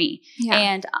from me. Yeah.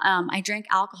 And I drank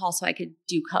alcohol so I could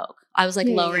do coke. I was like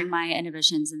lowering my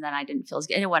inhibitions, and then I didn't feel as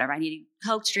good. Whatever. I needed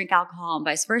coke to drink alcohol and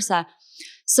vice versa.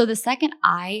 So the second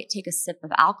I take a sip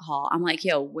of alcohol, I'm like,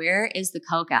 yo, where is the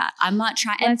Coke at? I'm not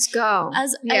trying. Let's go.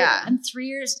 I'm 3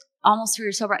 years, almost 3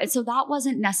 years sober. And so that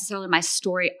wasn't necessarily my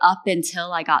story up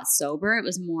until I got sober. It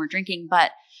was more drinking.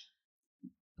 But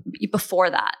before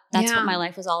that, that's what my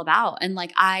life was all about. And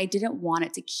like, I didn't want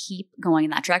it to keep going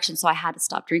in that direction. So I had to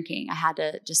stop drinking. I had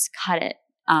to just cut it.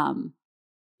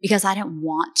 Because I didn't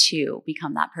want to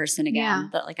become that person again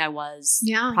that like I was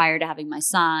prior to having my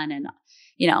son. And,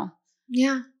 you know.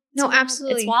 Yeah. No,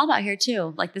 absolutely. It's wild out here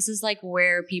too. Like this is like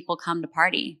where people come to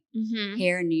party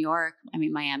here in New York. I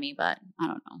mean, Miami, but I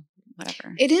don't know,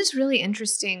 whatever. It is really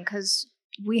interesting because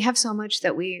we have so much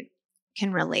that we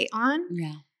can relate on.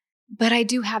 Yeah. But I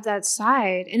do have that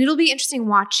side. And it'll be interesting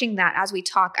watching that as we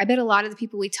talk. I bet a lot of the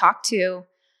people we talk to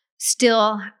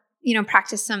still, you know,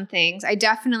 practice some things. I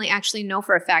definitely actually know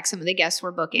for a fact some of the guests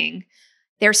we're booking,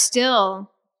 they're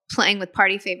still playing with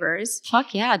party favors.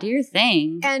 Fuck yeah, do your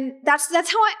thing. And that's how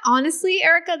I, honestly,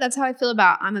 Erica, that's how I feel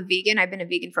about, I'm a vegan. I've been a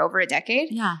vegan for over a decade.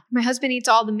 Yeah. My husband eats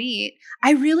all the meat.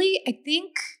 I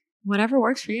think whatever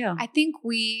works for you. I think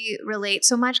we relate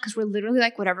so much because we're literally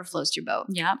like whatever floats your boat.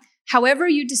 Yeah. However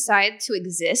you decide to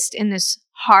exist in this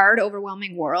hard,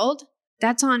 overwhelming world,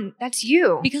 that's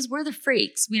you. Because we're the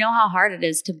freaks. We know how hard it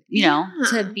is to, you know,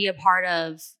 to be a part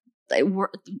of. Like,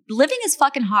 living is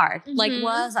fucking hard. Like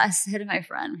I said to my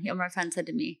friend said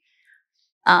to me,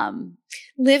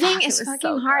 living is fucking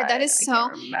so hard. That is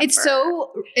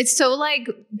it's so like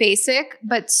basic,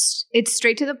 but it's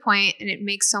straight to the point and it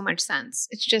makes so much sense.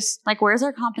 It's just like, where's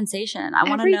our compensation? I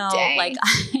want to know, like,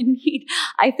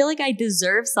 I feel like I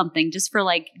deserve something just for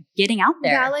like getting out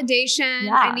there. Validation.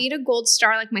 Yeah. I need a gold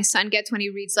star like my son gets when he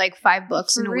reads like 5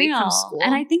 books in a week from school.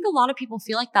 And I think a lot of people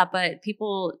feel like that, but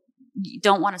people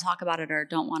don't want to talk about it or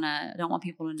don't want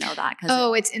people to know that.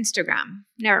 It's Instagram.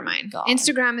 Never mind. God.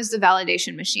 Instagram is the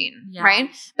validation machine, right?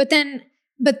 But then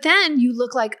you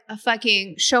look like a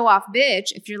fucking show off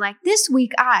bitch if you're like, this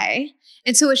week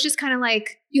and so it's just kind of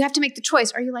like, you have to make the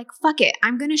choice. Are you like, fuck it,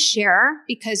 I'm going to share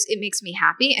because it makes me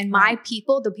happy. And my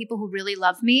people, the people who really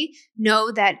love me,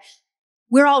 know that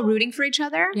we're all rooting for each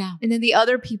other. Yeah. And then the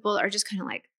other people are just kind of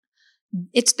like,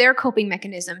 it's their coping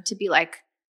mechanism to be like,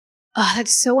 oh,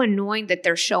 that's so annoying that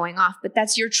they're showing off, but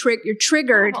that's you're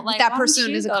triggered like, that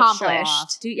person is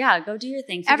accomplished. Go do your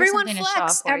thing. Everyone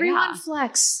flex. Everyone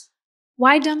flex.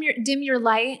 Why dim your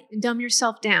light and dumb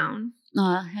yourself down?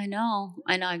 I know.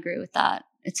 I agree with that.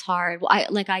 It's hard. Well,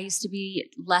 I used to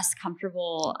be less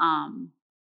comfortable,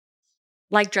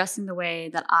 like dressing the way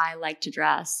that I like to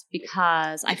dress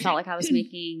because I felt like I was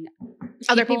making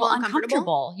other people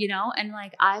uncomfortable, you know? And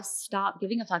like, I've stopped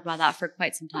giving a fuck about that for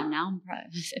quite some time now.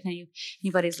 If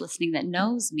anybody's listening that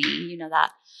knows me, you know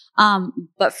that.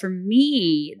 But for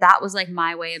me, that was like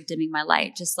my way of dimming my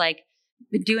light, just like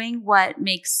doing what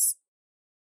makes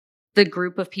the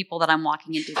group of people that I'm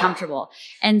walking into comfortable.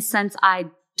 And since I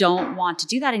don't want to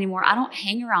do that anymore, I don't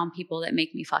hang around people that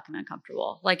make me fucking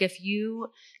uncomfortable. Like if you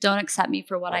don't accept me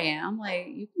for what I am, like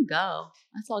you can go.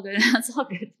 That's all good. That's all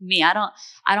good for me. I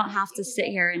don't have to sit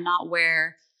here and not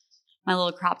wear my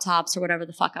little crop tops or whatever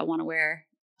the fuck I want to wear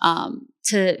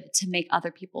to make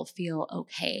other people feel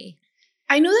okay.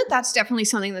 I know that that's definitely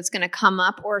something that's going to come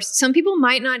up, or some people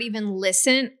might not even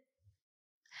listen.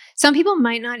 Some people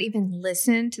might not even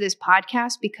listen to this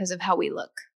podcast because of how we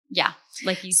look. Yeah.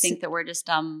 Like you think that we're just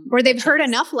or they've heard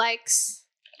enough likes.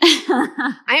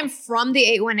 I am from the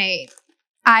 818.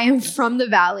 I am from the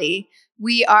Valley.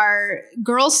 We are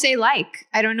girls say like.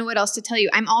 I don't know what else to tell you.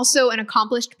 I'm also an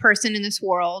accomplished person in this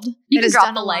world. You can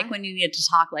drop a like when you need to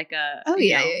talk like a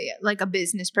yeah, like a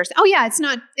business person. Oh yeah,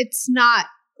 it's not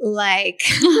like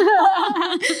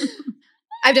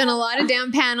I've done a lot of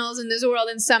damn panels in this world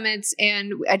and summits,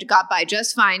 and I got by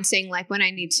just fine saying like when I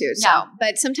need to. So,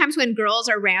 but sometimes when girls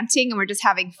are ranting and we're just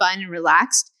having fun and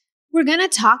relaxed, we're going to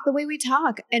talk the way we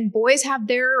talk, and boys have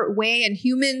their way and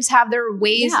humans have their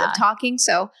ways of talking.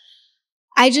 So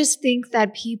I just think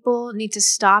that people need to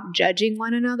stop judging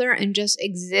one another and just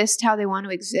exist how they want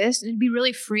to exist. And it'd be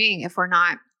really freeing if we're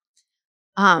not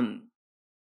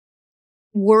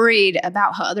worried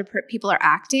about how other people are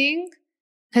acting.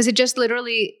 Because it just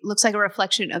literally looks like a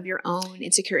reflection of your own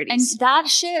insecurities. And that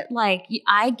shit, like,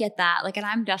 I get that. Like, and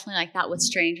I'm definitely like that with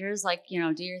strangers. Like, you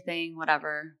know, do your thing,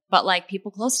 whatever. But like people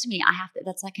close to me,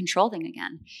 that's that control thing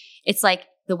again. It's like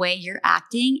the way you're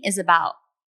acting is about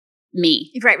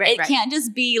me. Right. It can't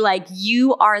just be like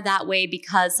you are that way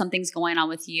because something's going on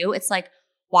with you. It's like,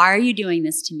 why are you doing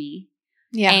this to me?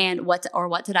 Yeah. And what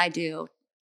did I do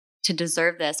to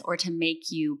deserve this or to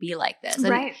make you be like this. And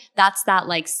right. that's that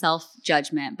like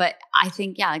self-judgment. But I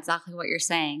think, yeah, exactly what you're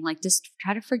saying. Like just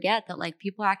try to forget that like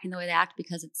people are acting the way they act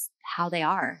because it's how they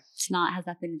are. It's not, has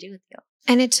nothing to do with you.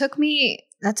 And it took me,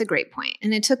 that's a great point.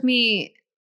 And it took me,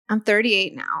 I'm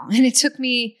 38 now, and it took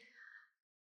me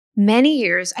many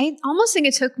years. I almost think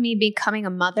it took me becoming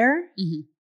a mother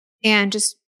and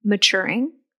just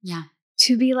maturing. Yeah.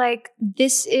 To be like,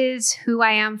 this is who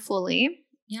I am fully.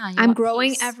 Yeah. I'm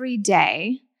growing every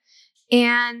day.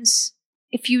 And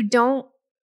if you don't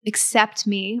accept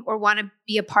me or want to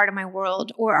be a part of my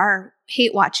world or are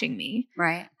hate watching me,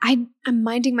 right? I'm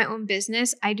minding my own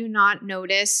business. I do not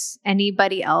notice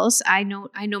anybody else. I know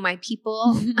my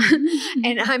people,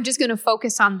 and I'm just going to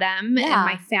focus on them and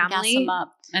my family. Gas them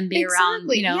up and be around.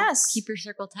 Yes. Keep your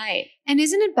circle tight. And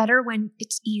isn't it better when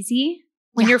it's easy?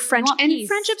 When you're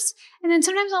friendships, and then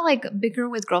sometimes I'll like bicker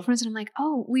with girlfriends and I'm like,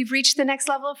 oh, we've reached the next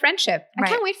level of friendship. I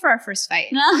can't wait for our first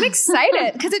fight. I'm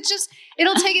excited because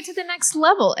it'll take it to the next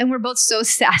level. And we're both so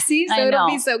sassy. So it'll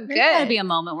be so good. There's gotta be a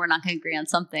moment we're not going to agree on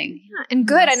something. Yeah, and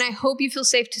good. And I hope you feel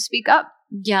safe to speak up.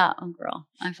 Yeah. Oh, girl.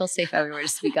 I feel safe everywhere to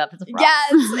speak up. It's a problem.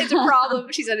 Yes, it's a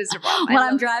problem. She said it's a problem. When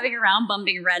I'm driving around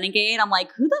bumping Renegade, I'm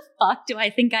like, who the fuck do I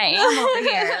think I am over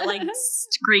here? Like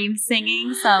scream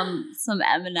singing some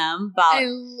Eminem about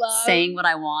saying what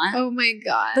I want. Oh my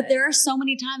God. But there are so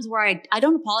many times where I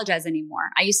don't apologize anymore.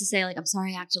 I used to say like, I'm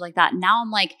sorry I acted like that. Now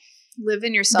I'm like, live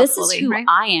in yourself this fully, is who right?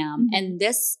 I am. And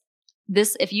this,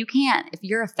 if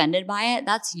you're offended by it,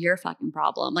 that's your fucking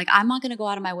problem. Like, I'm not going to go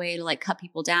out of my way to like cut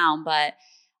people down, but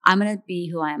I'm going to be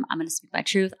who I am. I'm going to speak my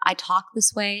truth. I talk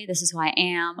this way. This is who I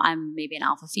am. I'm maybe an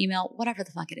alpha female, whatever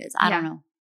the fuck it is. I don't know.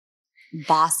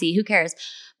 Bossy, who cares?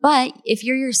 But if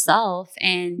you're yourself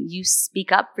and you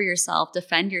speak up for yourself,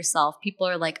 defend yourself, people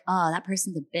are like, oh, that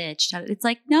person's a bitch. It's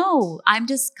like, no, I'm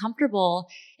just comfortable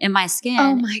in my skin.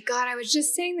 Oh my God. I was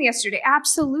just saying that yesterday.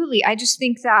 Absolutely. I just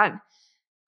think that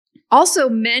also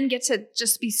men get to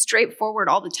just be straightforward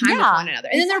all the time with one another.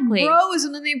 And then they're bros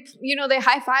and then they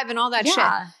high five and all that shit.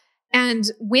 And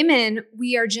women,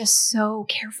 we are just so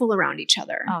careful around each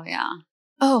other. Oh yeah.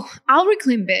 Oh, I'll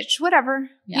reclaim bitch. Whatever.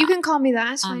 Yeah. You can call me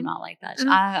that. It's fine. I'm not like that.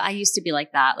 I used to be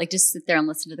like that. Like just sit there and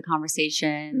listen to the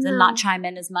conversations and not chime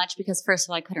in as much because first of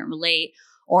all, I couldn't relate.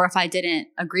 Or if I didn't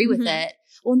agree with it,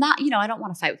 well, I don't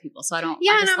want to fight with people. So I don't.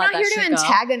 Yeah, and I'm not here to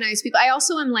antagonize people. I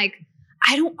also am like,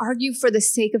 I don't argue for the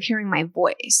sake of hearing my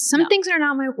voice. Some things are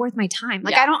not worth my time.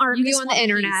 Like I don't argue on the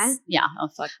internet. Peace. Yeah. Oh,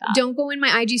 fuck that. Don't go in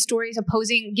my IG stories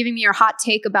giving me your hot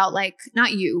take about like,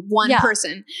 not you, one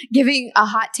person, giving a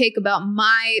hot take about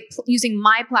using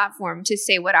my platform to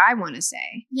say what I want to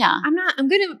say. Yeah. I'm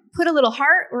going to put a little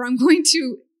heart or I'm going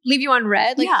to leave you on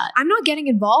red. Like I'm not getting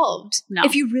involved. No.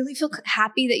 If you really feel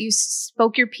happy that you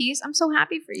spoke your piece, I'm so I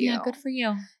for you. Yeah, good for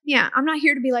you. Yeah, I'm not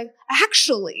here to be like,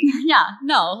 actually. Yeah,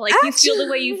 no, like you feel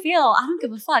the way you feel. I don't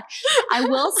give a fuck. I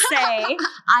will say,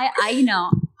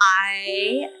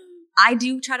 I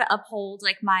do try to uphold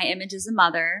like my image as a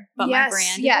mother, but my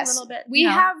brand is a little bit. We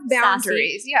have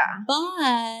boundaries, sassy. But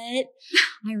I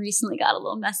recently got a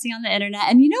little messy on the internet,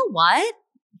 and you know what?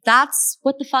 That's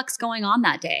what the fuck's going on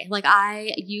that day. Like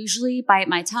I usually bite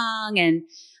my tongue and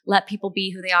let people be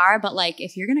who they are. But like,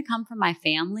 if you're going to come from my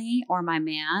family or my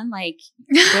man, like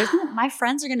my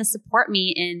friends are going to support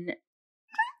me in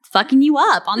fucking you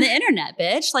up on the internet,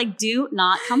 bitch. Like do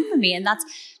not come for me. And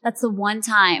that's the one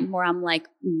time where I'm like,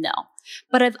 no.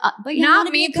 But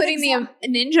not me putting the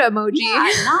ninja emoji.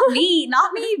 Yeah,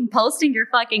 not me posting your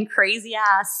fucking crazy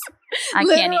ass. I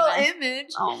can't even.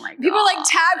 Image. Oh my God. People are like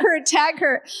tag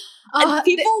her.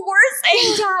 People were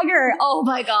saying tag her. Oh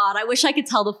my God. I wish I could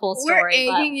tell the full story.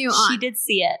 We're egging you on. She did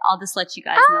see it. I'll just let you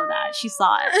guys know that. She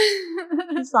saw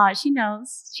it. She saw it. She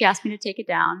knows. She asked me to take it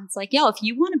down. It's like, yo, if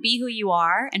you want to be who you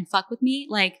are and fuck with me,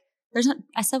 like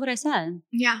I said what I said.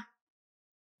 Yeah.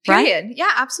 Period. Right?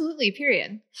 Yeah, absolutely.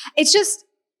 Period. It's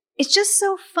just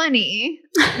so funny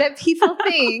that people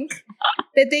think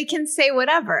that they can say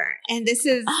whatever. And this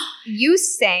is you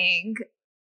saying,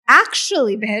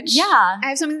 actually, bitch. Yeah. I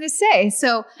have something to say.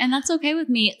 So, and that's okay with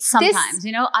me sometimes.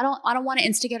 I don't want to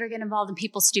instigate or get involved in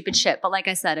people's stupid shit. But like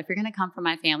I said, if you're going to come from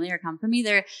my family or come from me,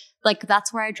 they're like,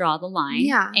 that's where I draw the line.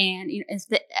 Yeah. And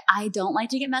I don't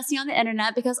like to get messy on the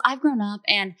internet because I've grown up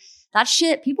and that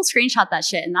shit, people screenshot that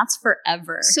shit and that's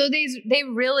forever. So they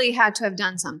really had to have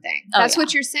done something. That's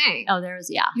what you're saying. Oh, there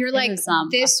was, You're like,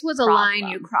 this was a line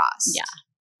you crossed.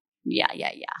 Yeah.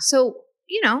 So,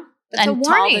 that's a warning.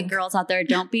 To all the girls out there,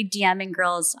 don't be DMing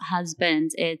girls'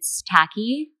 husbands. It's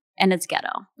tacky and it's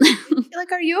ghetto.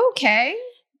 Like, are you okay?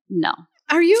 No.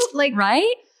 Are you like,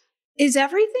 right? Is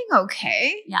everything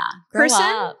okay? Yeah. Grow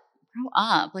up. grow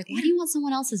up. Like, why do you want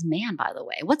someone else's man, by the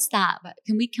way? What's that? But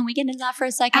can we get into that for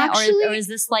a second? Actually, or is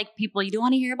this like, people, you don't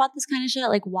want to hear about this kind of shit?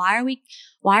 Like, why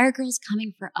are girls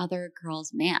coming for other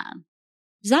girls' man?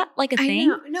 Is that like a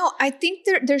thing? No, I think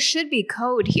there should be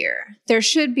code here. There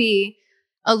should be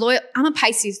a loyal. I'm a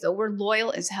Pisces though. We're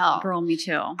loyal as hell. Girl, me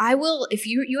too. I will. If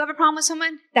you have a problem with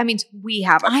someone, that means we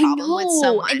have a problem with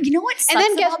someone. And you know what sucks? And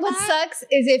then guess what sucks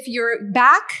is if you're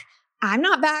back, I'm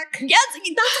not back. Yes, that's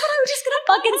what I was just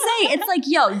gonna fucking say. It's like,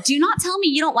 yo, do not tell me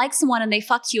you don't like someone and they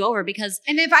fucked you over because.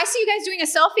 And if I see you guys doing a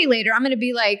selfie later, I'm gonna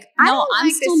be like, I'm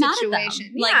still mad at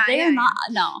them. Like they are not.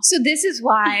 No. So this is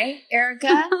why,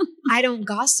 Erica, I don't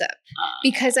gossip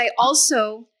because I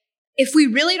also. If we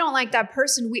really don't like that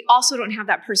person, we also don't have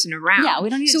that person around. Yeah, we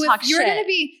don't need to talk shit. So if you're gonna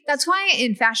be, that's why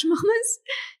in Fashion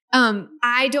Mamas,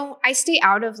 I stay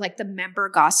out of like the member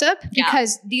gossip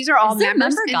because these are all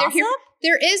members and they're here.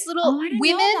 There is little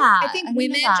women. I think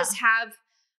women just have,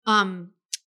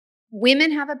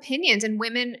 women have opinions and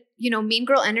women, mean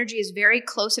girl energy is very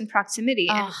close in proximity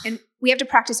and we have to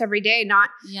practice every day.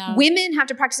 Women have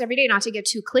to practice every day not to get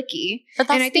too cliquey.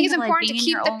 And I think it's important to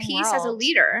keep the peace as a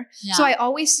leader. Yeah. So I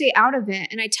always stay out of it.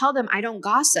 And I tell them I don't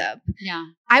gossip. Yeah.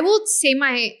 I will say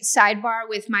my sidebar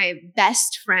with my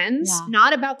best friends,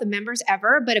 not about the members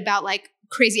ever, but about like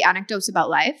crazy anecdotes about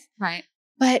life. Right.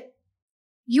 But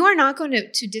you are not going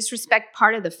to disrespect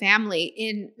part of the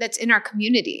family that's in our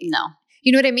community. No.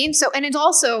 You know what I mean? So, and it's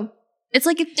also... It's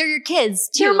like if they're your kids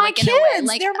too. They're my like, kids. In a way.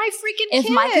 Like, they're my freaking kids.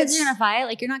 If my kids are gonna fight,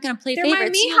 like you're not gonna play favorites. My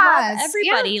mijas. You love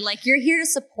everybody. Yeah. Like you're here to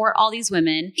support all these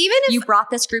women. Even if you brought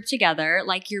this group together,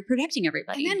 like you're protecting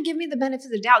everybody. And then give me the benefit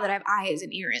of the doubt that I have eyes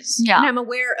and ears. Yeah. And I'm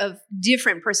aware of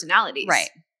different personalities. Right.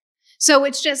 So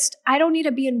it's just, I don't need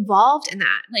to be involved in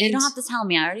that. Like, you don't have to tell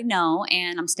me. I already know,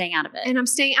 and I'm staying out of it.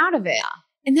 Yeah.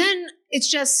 And then it's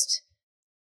just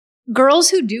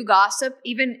girls who do gossip,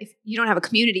 even if you don't have a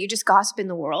community, you just gossip in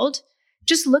the world.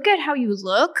 Just look at how you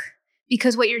look,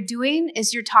 because what you're doing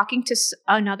is you're talking to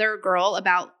another girl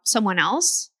about someone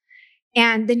else,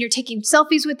 and then you're taking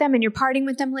selfies with them and you're partying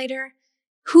with them later.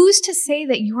 Who's to say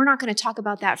that you're not going to talk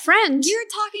about that friend? You're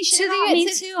talking shit about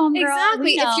me too, homegirl.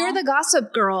 Exactly. If you're the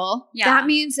gossip girl, that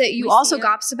means that you also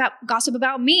gossip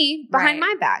about me behind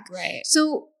my back. Right.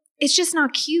 So it's just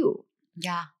not cute.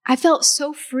 Yeah. I felt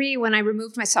so free when I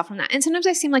removed myself from that. And sometimes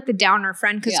I seem like the downer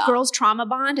friend because girls trauma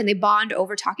bond and they bond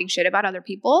over talking shit about other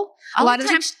people. A lot of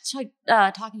the times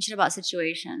talking shit about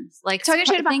situations. Like talking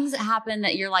shit about things that happen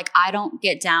that you're like, I don't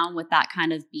get down with that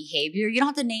kind of behavior. You don't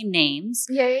have to name names.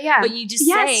 Yeah. But you just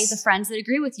say the friends that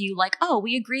agree with you, like, oh,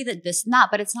 we agree that this and that,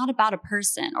 but it's not about a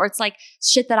person. Or it's like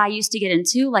shit that I used to get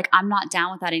into. Like, I'm not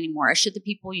down with that anymore. Or shit that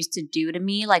people used to do to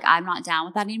me. Like, I'm not down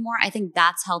with that anymore. I think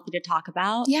that's healthy to talk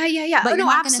about. Yeah. But no,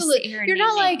 absolutely. You're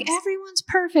not like, everyone's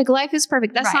perfect. Life is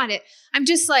perfect. That's not it. I'm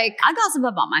just like, I gossip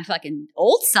about my fucking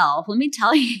old self. Let me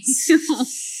tell you.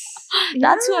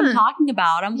 That's who I'm talking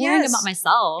about. I'm worrying about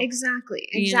myself. Exactly.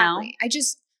 You know?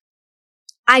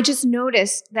 I just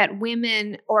noticed that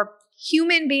women or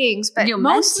human beings, but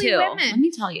mostly women, let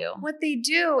me tell you, what they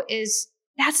do is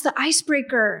that's the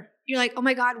icebreaker. You're like, oh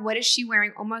my God, what is she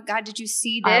wearing? Oh my God, did you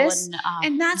see this?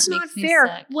 And that's not fair.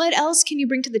 Sick. What else can you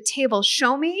bring to the table?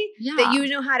 Show me that you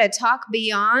know how to talk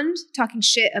beyond talking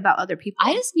shit about other people.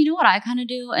 You know what I kind of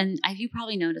do? And you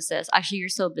probably noticed this. Actually, you're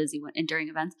so busy during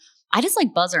events. I just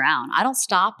like buzz around. I don't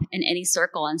stop in any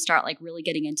circle and start like really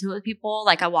getting into it with people.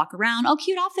 Like I walk around, oh,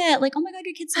 cute outfit. Like, oh my God,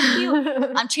 your kid's so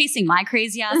cute. I'm chasing my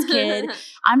crazy ass kid.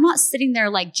 I'm not sitting there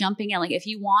like jumping in. Like if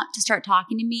you want to start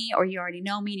talking to me or you already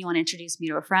know me and you want to introduce me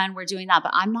to a friend, we're doing that.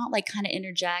 But I'm not like kind of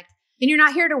interject. And you're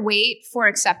not here to wait for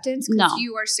acceptance because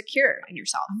you are secure in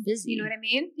yourself. I'm busy. You know what I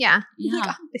mean? Yeah. Like,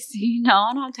 I'm busy. No,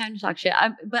 I don't have time to talk shit.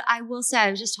 But I will say,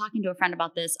 I was just talking to a friend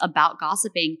about this, about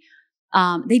gossiping.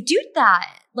 They do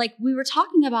that. Like we were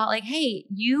talking about like, hey,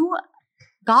 you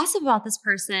gossip about this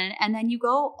person and then you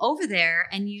go over there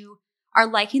and you are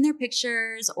liking their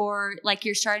pictures or like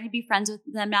you're starting to be friends with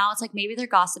them now. It's like maybe they're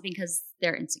gossiping because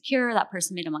they're insecure. That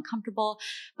person made them uncomfortable.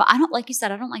 But I don't, like you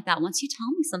said, I don't like that. Once you tell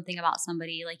me something about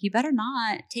somebody, like you better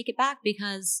not take it back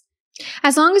because...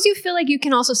 As long as you feel like you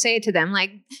can also say it to them,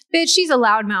 like, bitch, she's a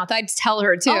loudmouth. I'd tell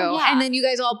her too. Oh, yeah. And then you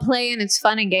guys all play and it's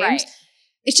fun and games. Right.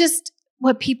 It's just...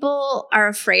 What people are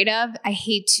afraid of, I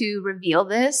hate to reveal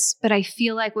this, but I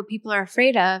feel like what people are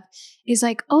afraid of is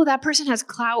like, oh, that person has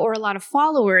clout or a lot of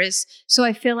followers. So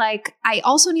I feel like I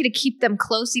also need to keep them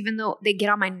close even though they get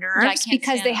on my nerves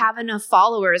because they have enough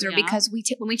followers or because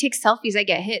when we take selfies, I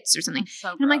get hits or something.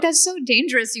 So and I'm like, that's so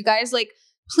dangerous, you guys. Like,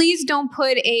 please don't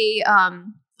put a,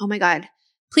 oh my God,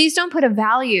 please don't put a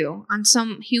value on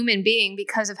some human being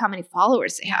because of how many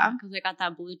followers they have. Because they got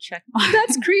that blue check mark.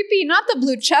 That's creepy. Not the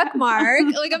blue check mark.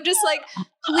 Like, I'm just like,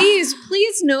 please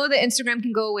know that Instagram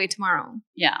can go away tomorrow.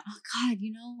 Yeah. Oh, God,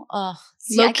 you know,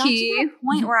 low I got key. to that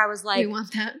point where I was like, we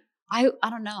want that. I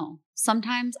don't know.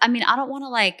 Sometimes, I mean, I don't want to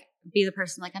like be the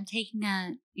person like I'm taking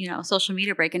a, you know, social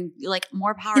media break and like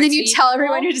more power. And then you tell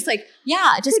everyone, you're just like,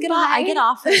 yeah, just goodbye. I get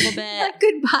off a little bit. Like,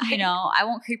 goodbye. You know, I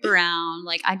won't creep around.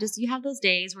 Like you have those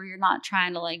days where you're not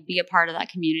trying to like be a part of that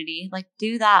community. Like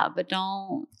do that, but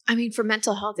don't. I mean, for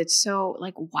mental health, it's so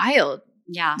like wild.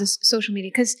 Yeah. This social media,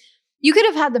 because you could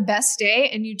have had the best day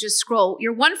and you just scroll.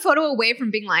 You're one photo away from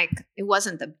being like, it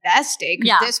wasn't the best day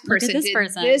because this person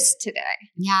did this today.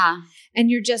 Yeah.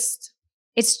 And you're just,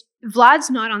 Vlad's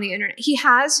not on the internet. He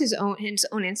has his own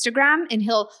Instagram, and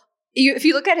if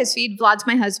you look at his feed, Vlad's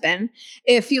my husband.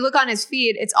 If you look on his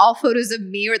feed, it's all photos of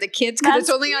me or the kids because it's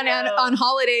only on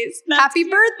holidays. That's happy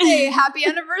cute. Birthday, happy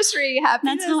anniversary, happy.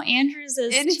 That's how Andrew's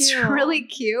is and too. It's really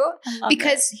cute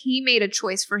because he made a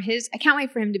choice for his. I can't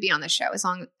wait for him to be on the show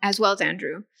as well as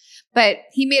Andrew, but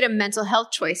he made a mental health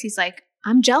choice. He's like,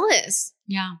 I'm jealous.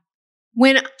 Yeah.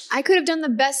 When I could have done the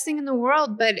best thing in the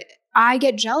world, but I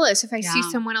get jealous if I see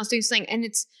someone else doing something. And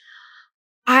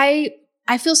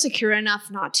I feel secure enough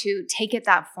not to take it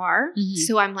that far. Mm-hmm.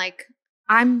 So I'm like,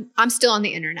 I'm still on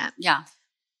the internet. Yeah.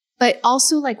 But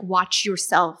also like watch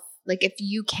yourself. Like if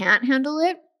you can't handle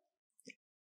it,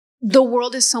 the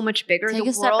world is so much bigger. Take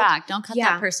a step back. Don't cut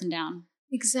that person down.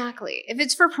 Exactly. If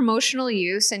it's for promotional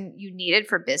use and you need it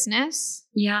for business.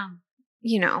 Yeah.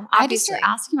 You know, obviously. I just started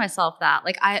asking myself that.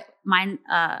 Like my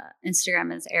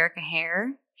Instagram is Erica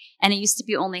Hair. And it used to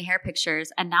be only hair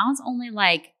pictures. And now it's only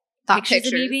like pictures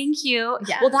of me being cute.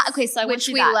 Yes. Well, so I went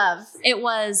through that. Love. It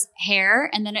was hair.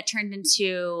 And then it turned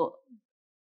into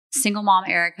single mom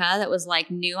Erica that was like,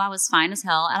 knew I was fine as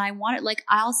hell. And I wanted, like,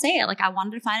 I'll say it, like I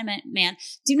wanted to find a man.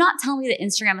 Do not tell me that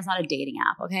Instagram is not a dating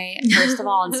app. Okay. First of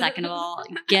all, and second of all,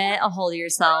 get a hold of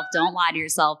yourself. Don't lie to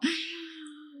yourself.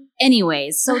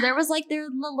 Anyways, so there was like their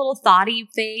little thoughty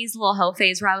phase, little hoe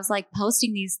phase where I was like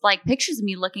posting these like pictures of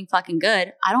me looking fucking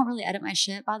good. I don't really edit my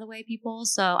shit, by the way, people.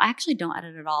 So I actually don't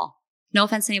edit at all. No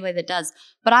offense to anybody that does.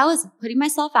 But I was putting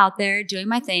myself out there, doing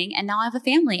my thing, and now I have a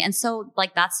family. And so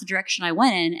like that's the direction I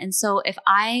went in. And so if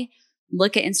I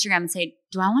look at Instagram and say,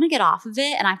 do I want to get off of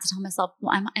it? And I have to tell myself,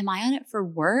 well, am I on it for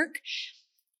work?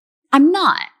 I'm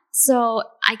not. So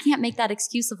I can't make that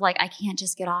excuse of like, I can't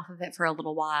just get off of it for a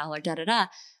little while or da-da-da.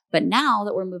 But now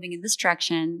that we're moving in this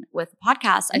direction with the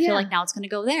podcast, I feel like now it's going to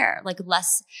go there. Like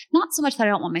less, not so much that I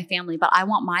don't want my family, but I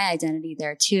want my identity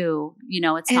there too. You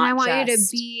know, it's not just. And I want you to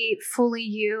be fully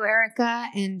you, Erica.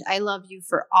 And I love you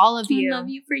for all of you. I love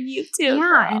you for you too. Yeah.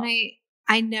 Girl. And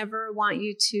I never want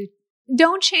you to,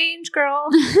 don't change, girl.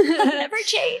 Never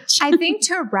change. I think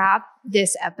to wrap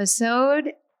this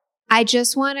episode, I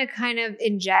just want to kind of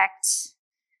inject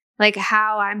like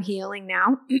how I'm healing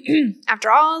now after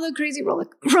all the crazy roller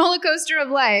coaster of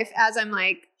life as I'm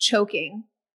like choking,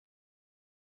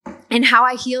 and how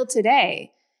I heal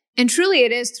today. And truly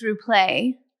it is through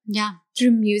play. Yeah. Through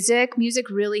music.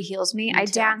 Music really heals me. I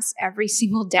dance every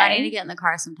single day. I need to get in the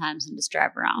car sometimes and just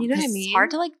drive around. You know what I mean? It's hard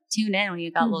to like tune in when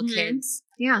you got little kids.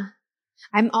 Yeah.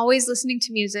 I'm always listening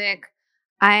to music.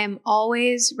 I am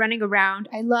always running around.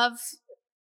 I love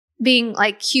being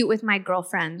like cute with my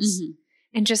girlfriends. Mm-hmm.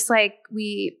 And just like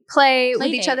we play with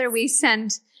each other, we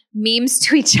send memes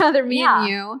to each other, me and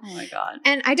you. Oh my God.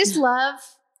 And I just love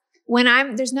when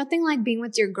there's nothing like being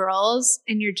with your girls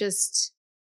and you're just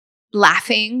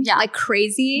laughing like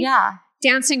crazy. Yeah.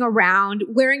 Dancing around,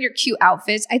 wearing your cute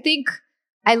outfits. I think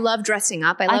I love dressing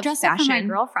up. I love dress fashion. Up for my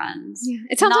girlfriends. Yeah.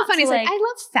 It sounds so funny. It's like I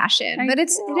love fashion, but it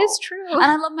is true. And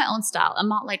I love my own style. I'm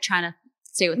not like trying to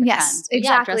stay with the trends. But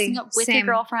exactly. Dressing up with your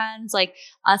girlfriends, like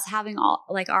us having all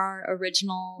like our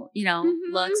original, you know,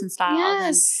 looks and styles,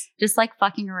 and just like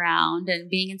fucking around and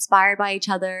being inspired by each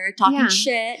other, talking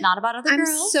shit, not about other girls.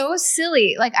 I'm so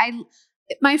silly. Like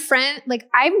my friend, like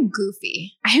I'm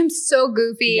goofy. I am so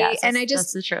goofy, and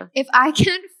that's the truth. If I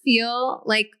can't feel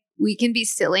like we can be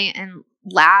silly and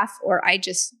laugh, or I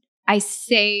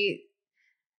say.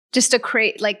 Just to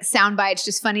create like sound bites,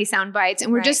 just funny sound bites.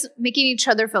 And we're just making each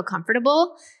other feel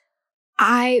comfortable.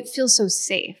 I feel so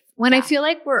safe. When I feel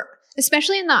like we're,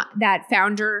 especially in that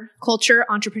founder culture,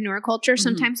 entrepreneur culture,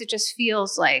 sometimes it just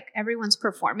feels like everyone's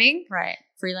performing. Right.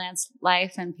 Freelance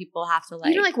life, and people have to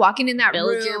like, like walking in that build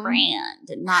room. Your brand.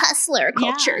 And not hustler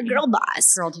culture, girl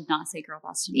boss. Girl, do not say girl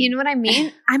boss to me. You know what I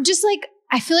mean? I'm just like,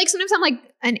 I feel like sometimes I'm like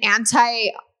an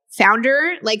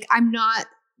anti-founder. Like I'm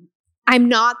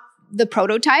not the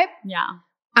prototype. Yeah.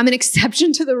 I'm an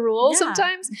exception to the rule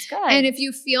sometimes. It's good. And if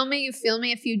you feel me, you feel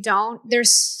me. If you don't,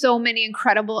 there's so many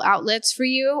incredible outlets for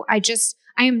you. I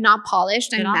am not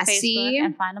polished. Get I'm on messy. Facebook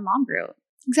and find a mom group.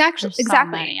 Exactly. There's so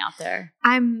many out there.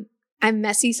 I'm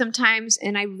messy sometimes,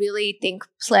 and I really think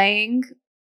playing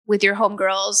with your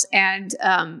homegirls and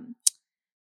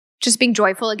just being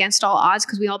joyful against all odds,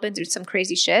 because we all been through some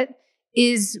crazy shit,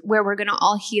 is where we're gonna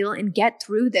all heal and get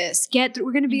through this.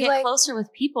 We're gonna be get closer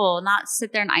with people, not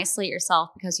sit there and isolate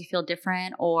yourself because you feel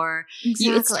different or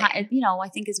I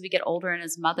think as we get older and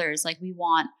as mothers, like we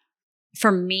want. For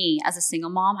me, as a single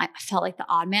mom, I felt like the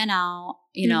odd man out.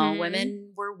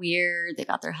 Women were weird. They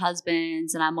got their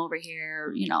husbands, and I'm over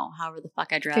here, however the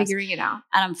fuck I dress. Figuring it out.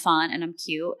 And I'm fun and I'm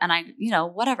cute and I,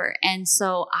 whatever. And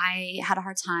so I had a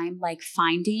hard time like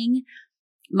finding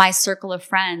my circle of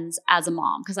friends as a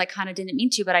mom because I kind of didn't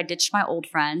mean to, but I ditched my old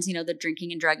friends, the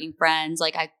drinking and drugging friends.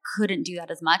 Like I couldn't do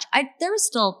that as much. There was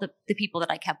still the people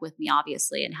that I kept with me,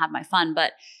 obviously, and had my fun,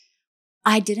 but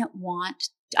I didn't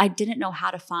know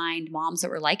how to find moms that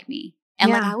were like me. And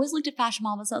like, I always looked at fashion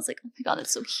moms and I was like, oh my God,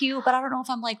 that's so cute. But I don't know if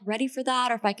I'm like ready for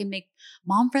that or if I can make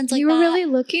mom friends like that. You were really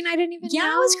looking? I didn't even know.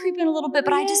 Yeah, I was creeping a little bit,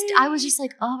 but I was just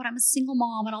like, oh, but I'm a single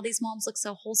mom and all these moms look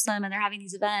so wholesome and they're having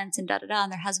these events and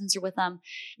and their husbands are with them,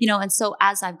 and so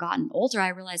as I've gotten older, I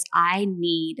realized I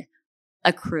need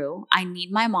a crew. I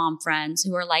need my mom friends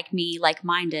who are like me,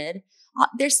 like-minded.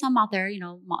 There's some out there,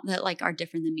 that like are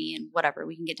different than me and whatever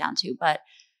we can get down to, but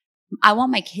I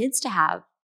want my kids to have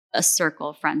a circle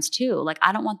of friends too. Like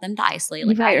I don't want them to isolate.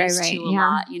 Like I used to a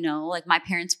lot, like my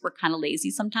parents were kind of lazy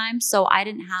sometimes. So I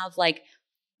didn't have like,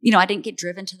 I didn't get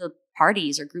driven to the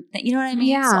parties or group thing. You know what I mean?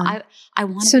 Yeah. So I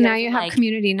want to So now you have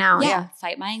community now. Yeah.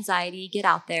 Fight my anxiety, get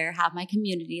out there, have my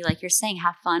community. Like you're saying,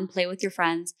 have fun, play with your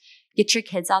friends, get your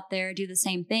kids out there, do the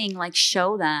same thing. Like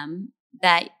show them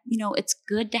that, it's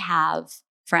good to have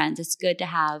friends. It's good to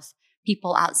have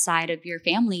people outside of your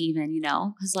family even,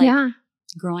 because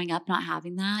growing up not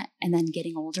having that and then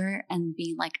getting older and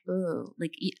being like, ooh,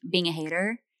 like being a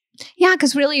hater. Yeah,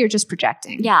 because really you're just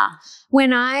projecting. Yeah.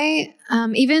 When I,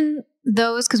 even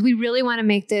those, because we really want to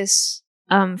make this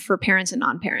for parents and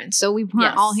non-parents. So we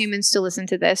want all humans to listen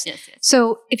to this. Yes.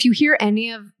 So if you hear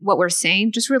any of what we're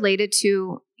saying, just related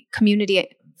to community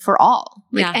for all,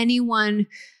 like anyone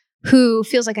who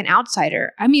feels like an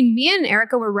outsider. I mean, me and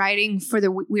Erica were writing for the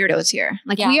weirdos here.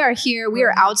 Like we are here, we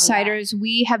are outsiders.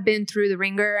 We have been through the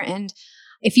ringer. And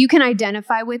if you can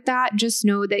identify with that, just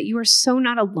know that you are so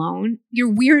not alone. Your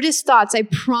weirdest thoughts, I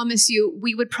promise you,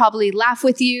 we would probably laugh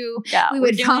with you. Yeah, we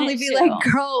would probably be like,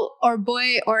 girl or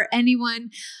boy or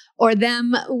anyone or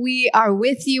them. We are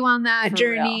with you on that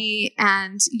journey.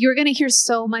 And you're going to hear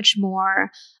so much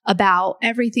more about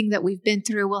everything that we've been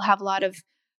through. We'll have a lot of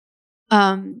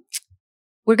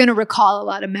we're going to recall a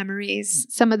lot of memories,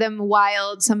 some of them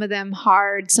wild, some of them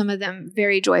hard, some of them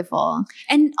very joyful.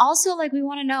 And also like, we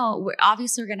want to know, we're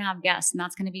going to have guests and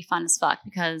that's going to be fun as fuck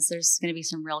because there's going to be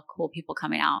some real cool people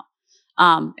coming out,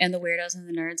 and the weirdos and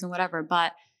the nerds and whatever.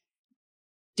 But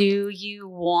do you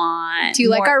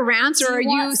like our rants or are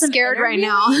you scared right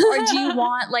now? Or do you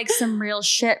want like some real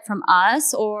shit from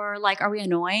us? Or like, are we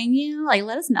annoying you? Like,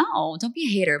 let us know. Don't be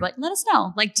a hater, but let us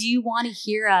know. Like, do you want to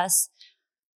hear us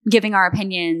giving our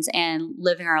opinions and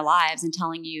living our lives and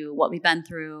telling you what we've been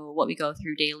through, what we go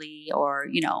through daily, or,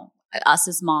 us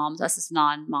as moms, us as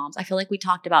non-moms. I feel like we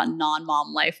talked about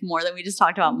non-mom life more than we just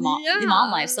talked about mom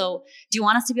life. So do you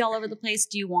want us to be all over the place?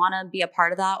 Do you want to be a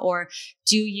part of that? Or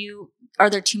are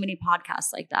there too many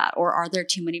podcasts like that? Or are there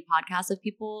too many podcasts of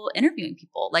people interviewing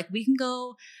people? Like we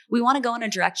want to go in a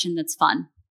direction that's fun.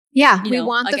 Yeah. We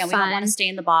want the fun. We don't want to stay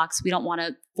in the box. We don't want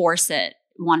to force it.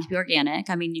 We want it to be organic.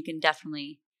 I mean, you can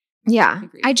definitely. Yeah.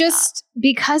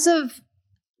 Because of,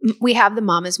 we have the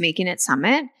Mom is Making It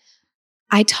Summit,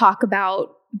 I talk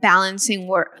about balancing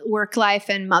work life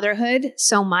and motherhood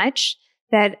so much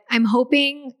that I'm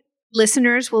hoping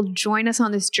listeners will join us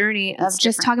on this journey of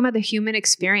just talking about the human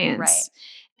experience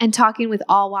and talking with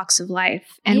all walks of life.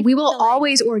 And we will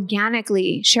always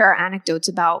organically share our anecdotes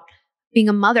about being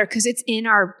a mother because it's in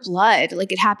our blood.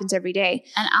 Like it happens every day.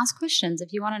 And ask questions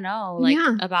if you want to know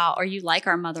about, or you like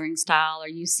our mothering style, or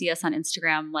you see us on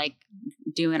Instagram, like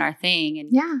doing our thing and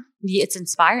it's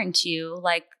inspiring to you.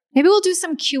 Like maybe we'll do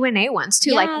some Q&A ones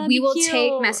too. Like we will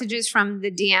take messages from the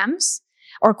DMs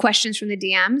or questions from the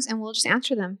DMs and we'll just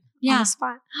answer them on the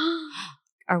spot.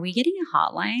 Are we getting a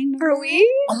hotline? Are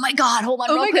we? Oh my God. Hold on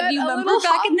real quick. You remember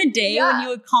back in the day when you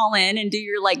would call in and do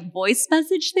your like voice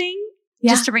message thing?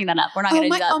 Yeah. Just to bring that up. We're not going to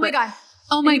do that. Oh my God.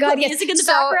 Oh my God. Yes. Music in the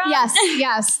background.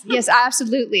 Yes,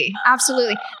 absolutely.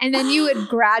 Absolutely. And then you would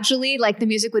gradually, like the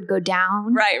music would go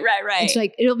down. Right. It's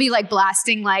like, it'll be like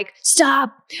blasting, like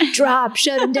stop, drop,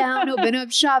 shut them down, open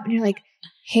up shop. And you're like,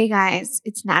 hey guys,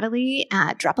 it's Natalie.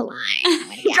 Drop a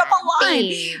line. Drop a line.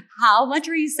 Babe. How much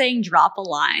were you saying drop a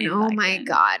line? Oh my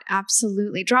God.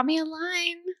 Absolutely. Drop me a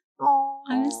line. Oh,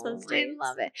 I'm so sweet. I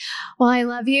love it. Well, I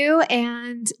love you.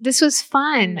 And this was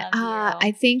fun.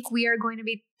 I think we are going to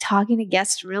be talking to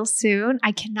guests real soon.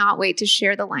 I cannot wait to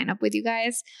share the lineup with you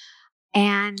guys.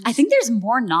 And I think there's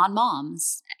more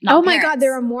non-moms. Oh my God,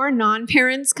 there are more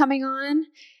non-parents coming on.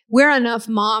 We're enough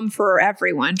mom for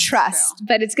everyone, trust.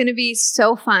 But it's going to be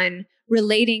so fun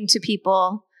relating to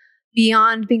people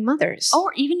beyond being mothers.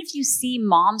 Or even if you see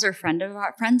moms or friends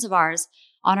of ours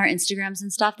on our Instagrams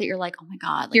and stuff that you're like, oh my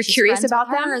God, like you're curious about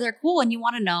them, or they're cool and you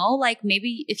want to know, like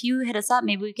maybe if you hit us up,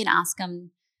 maybe we can ask them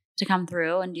to come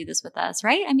through and do this with us,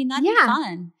 right? I mean, that'd be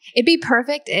fun. It'd be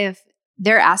perfect if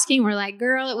they're asking, we're like,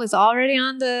 girl, it was already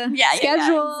on the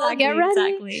schedule. Exactly, get ready.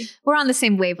 Exactly. We're on the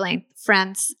same wavelength,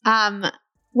 friends.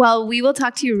 Well, we will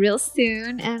talk to you real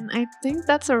soon. And I think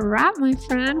that's a wrap, my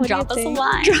friend. What Drop do you us think? a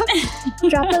line.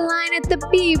 Drop a line at the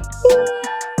beep.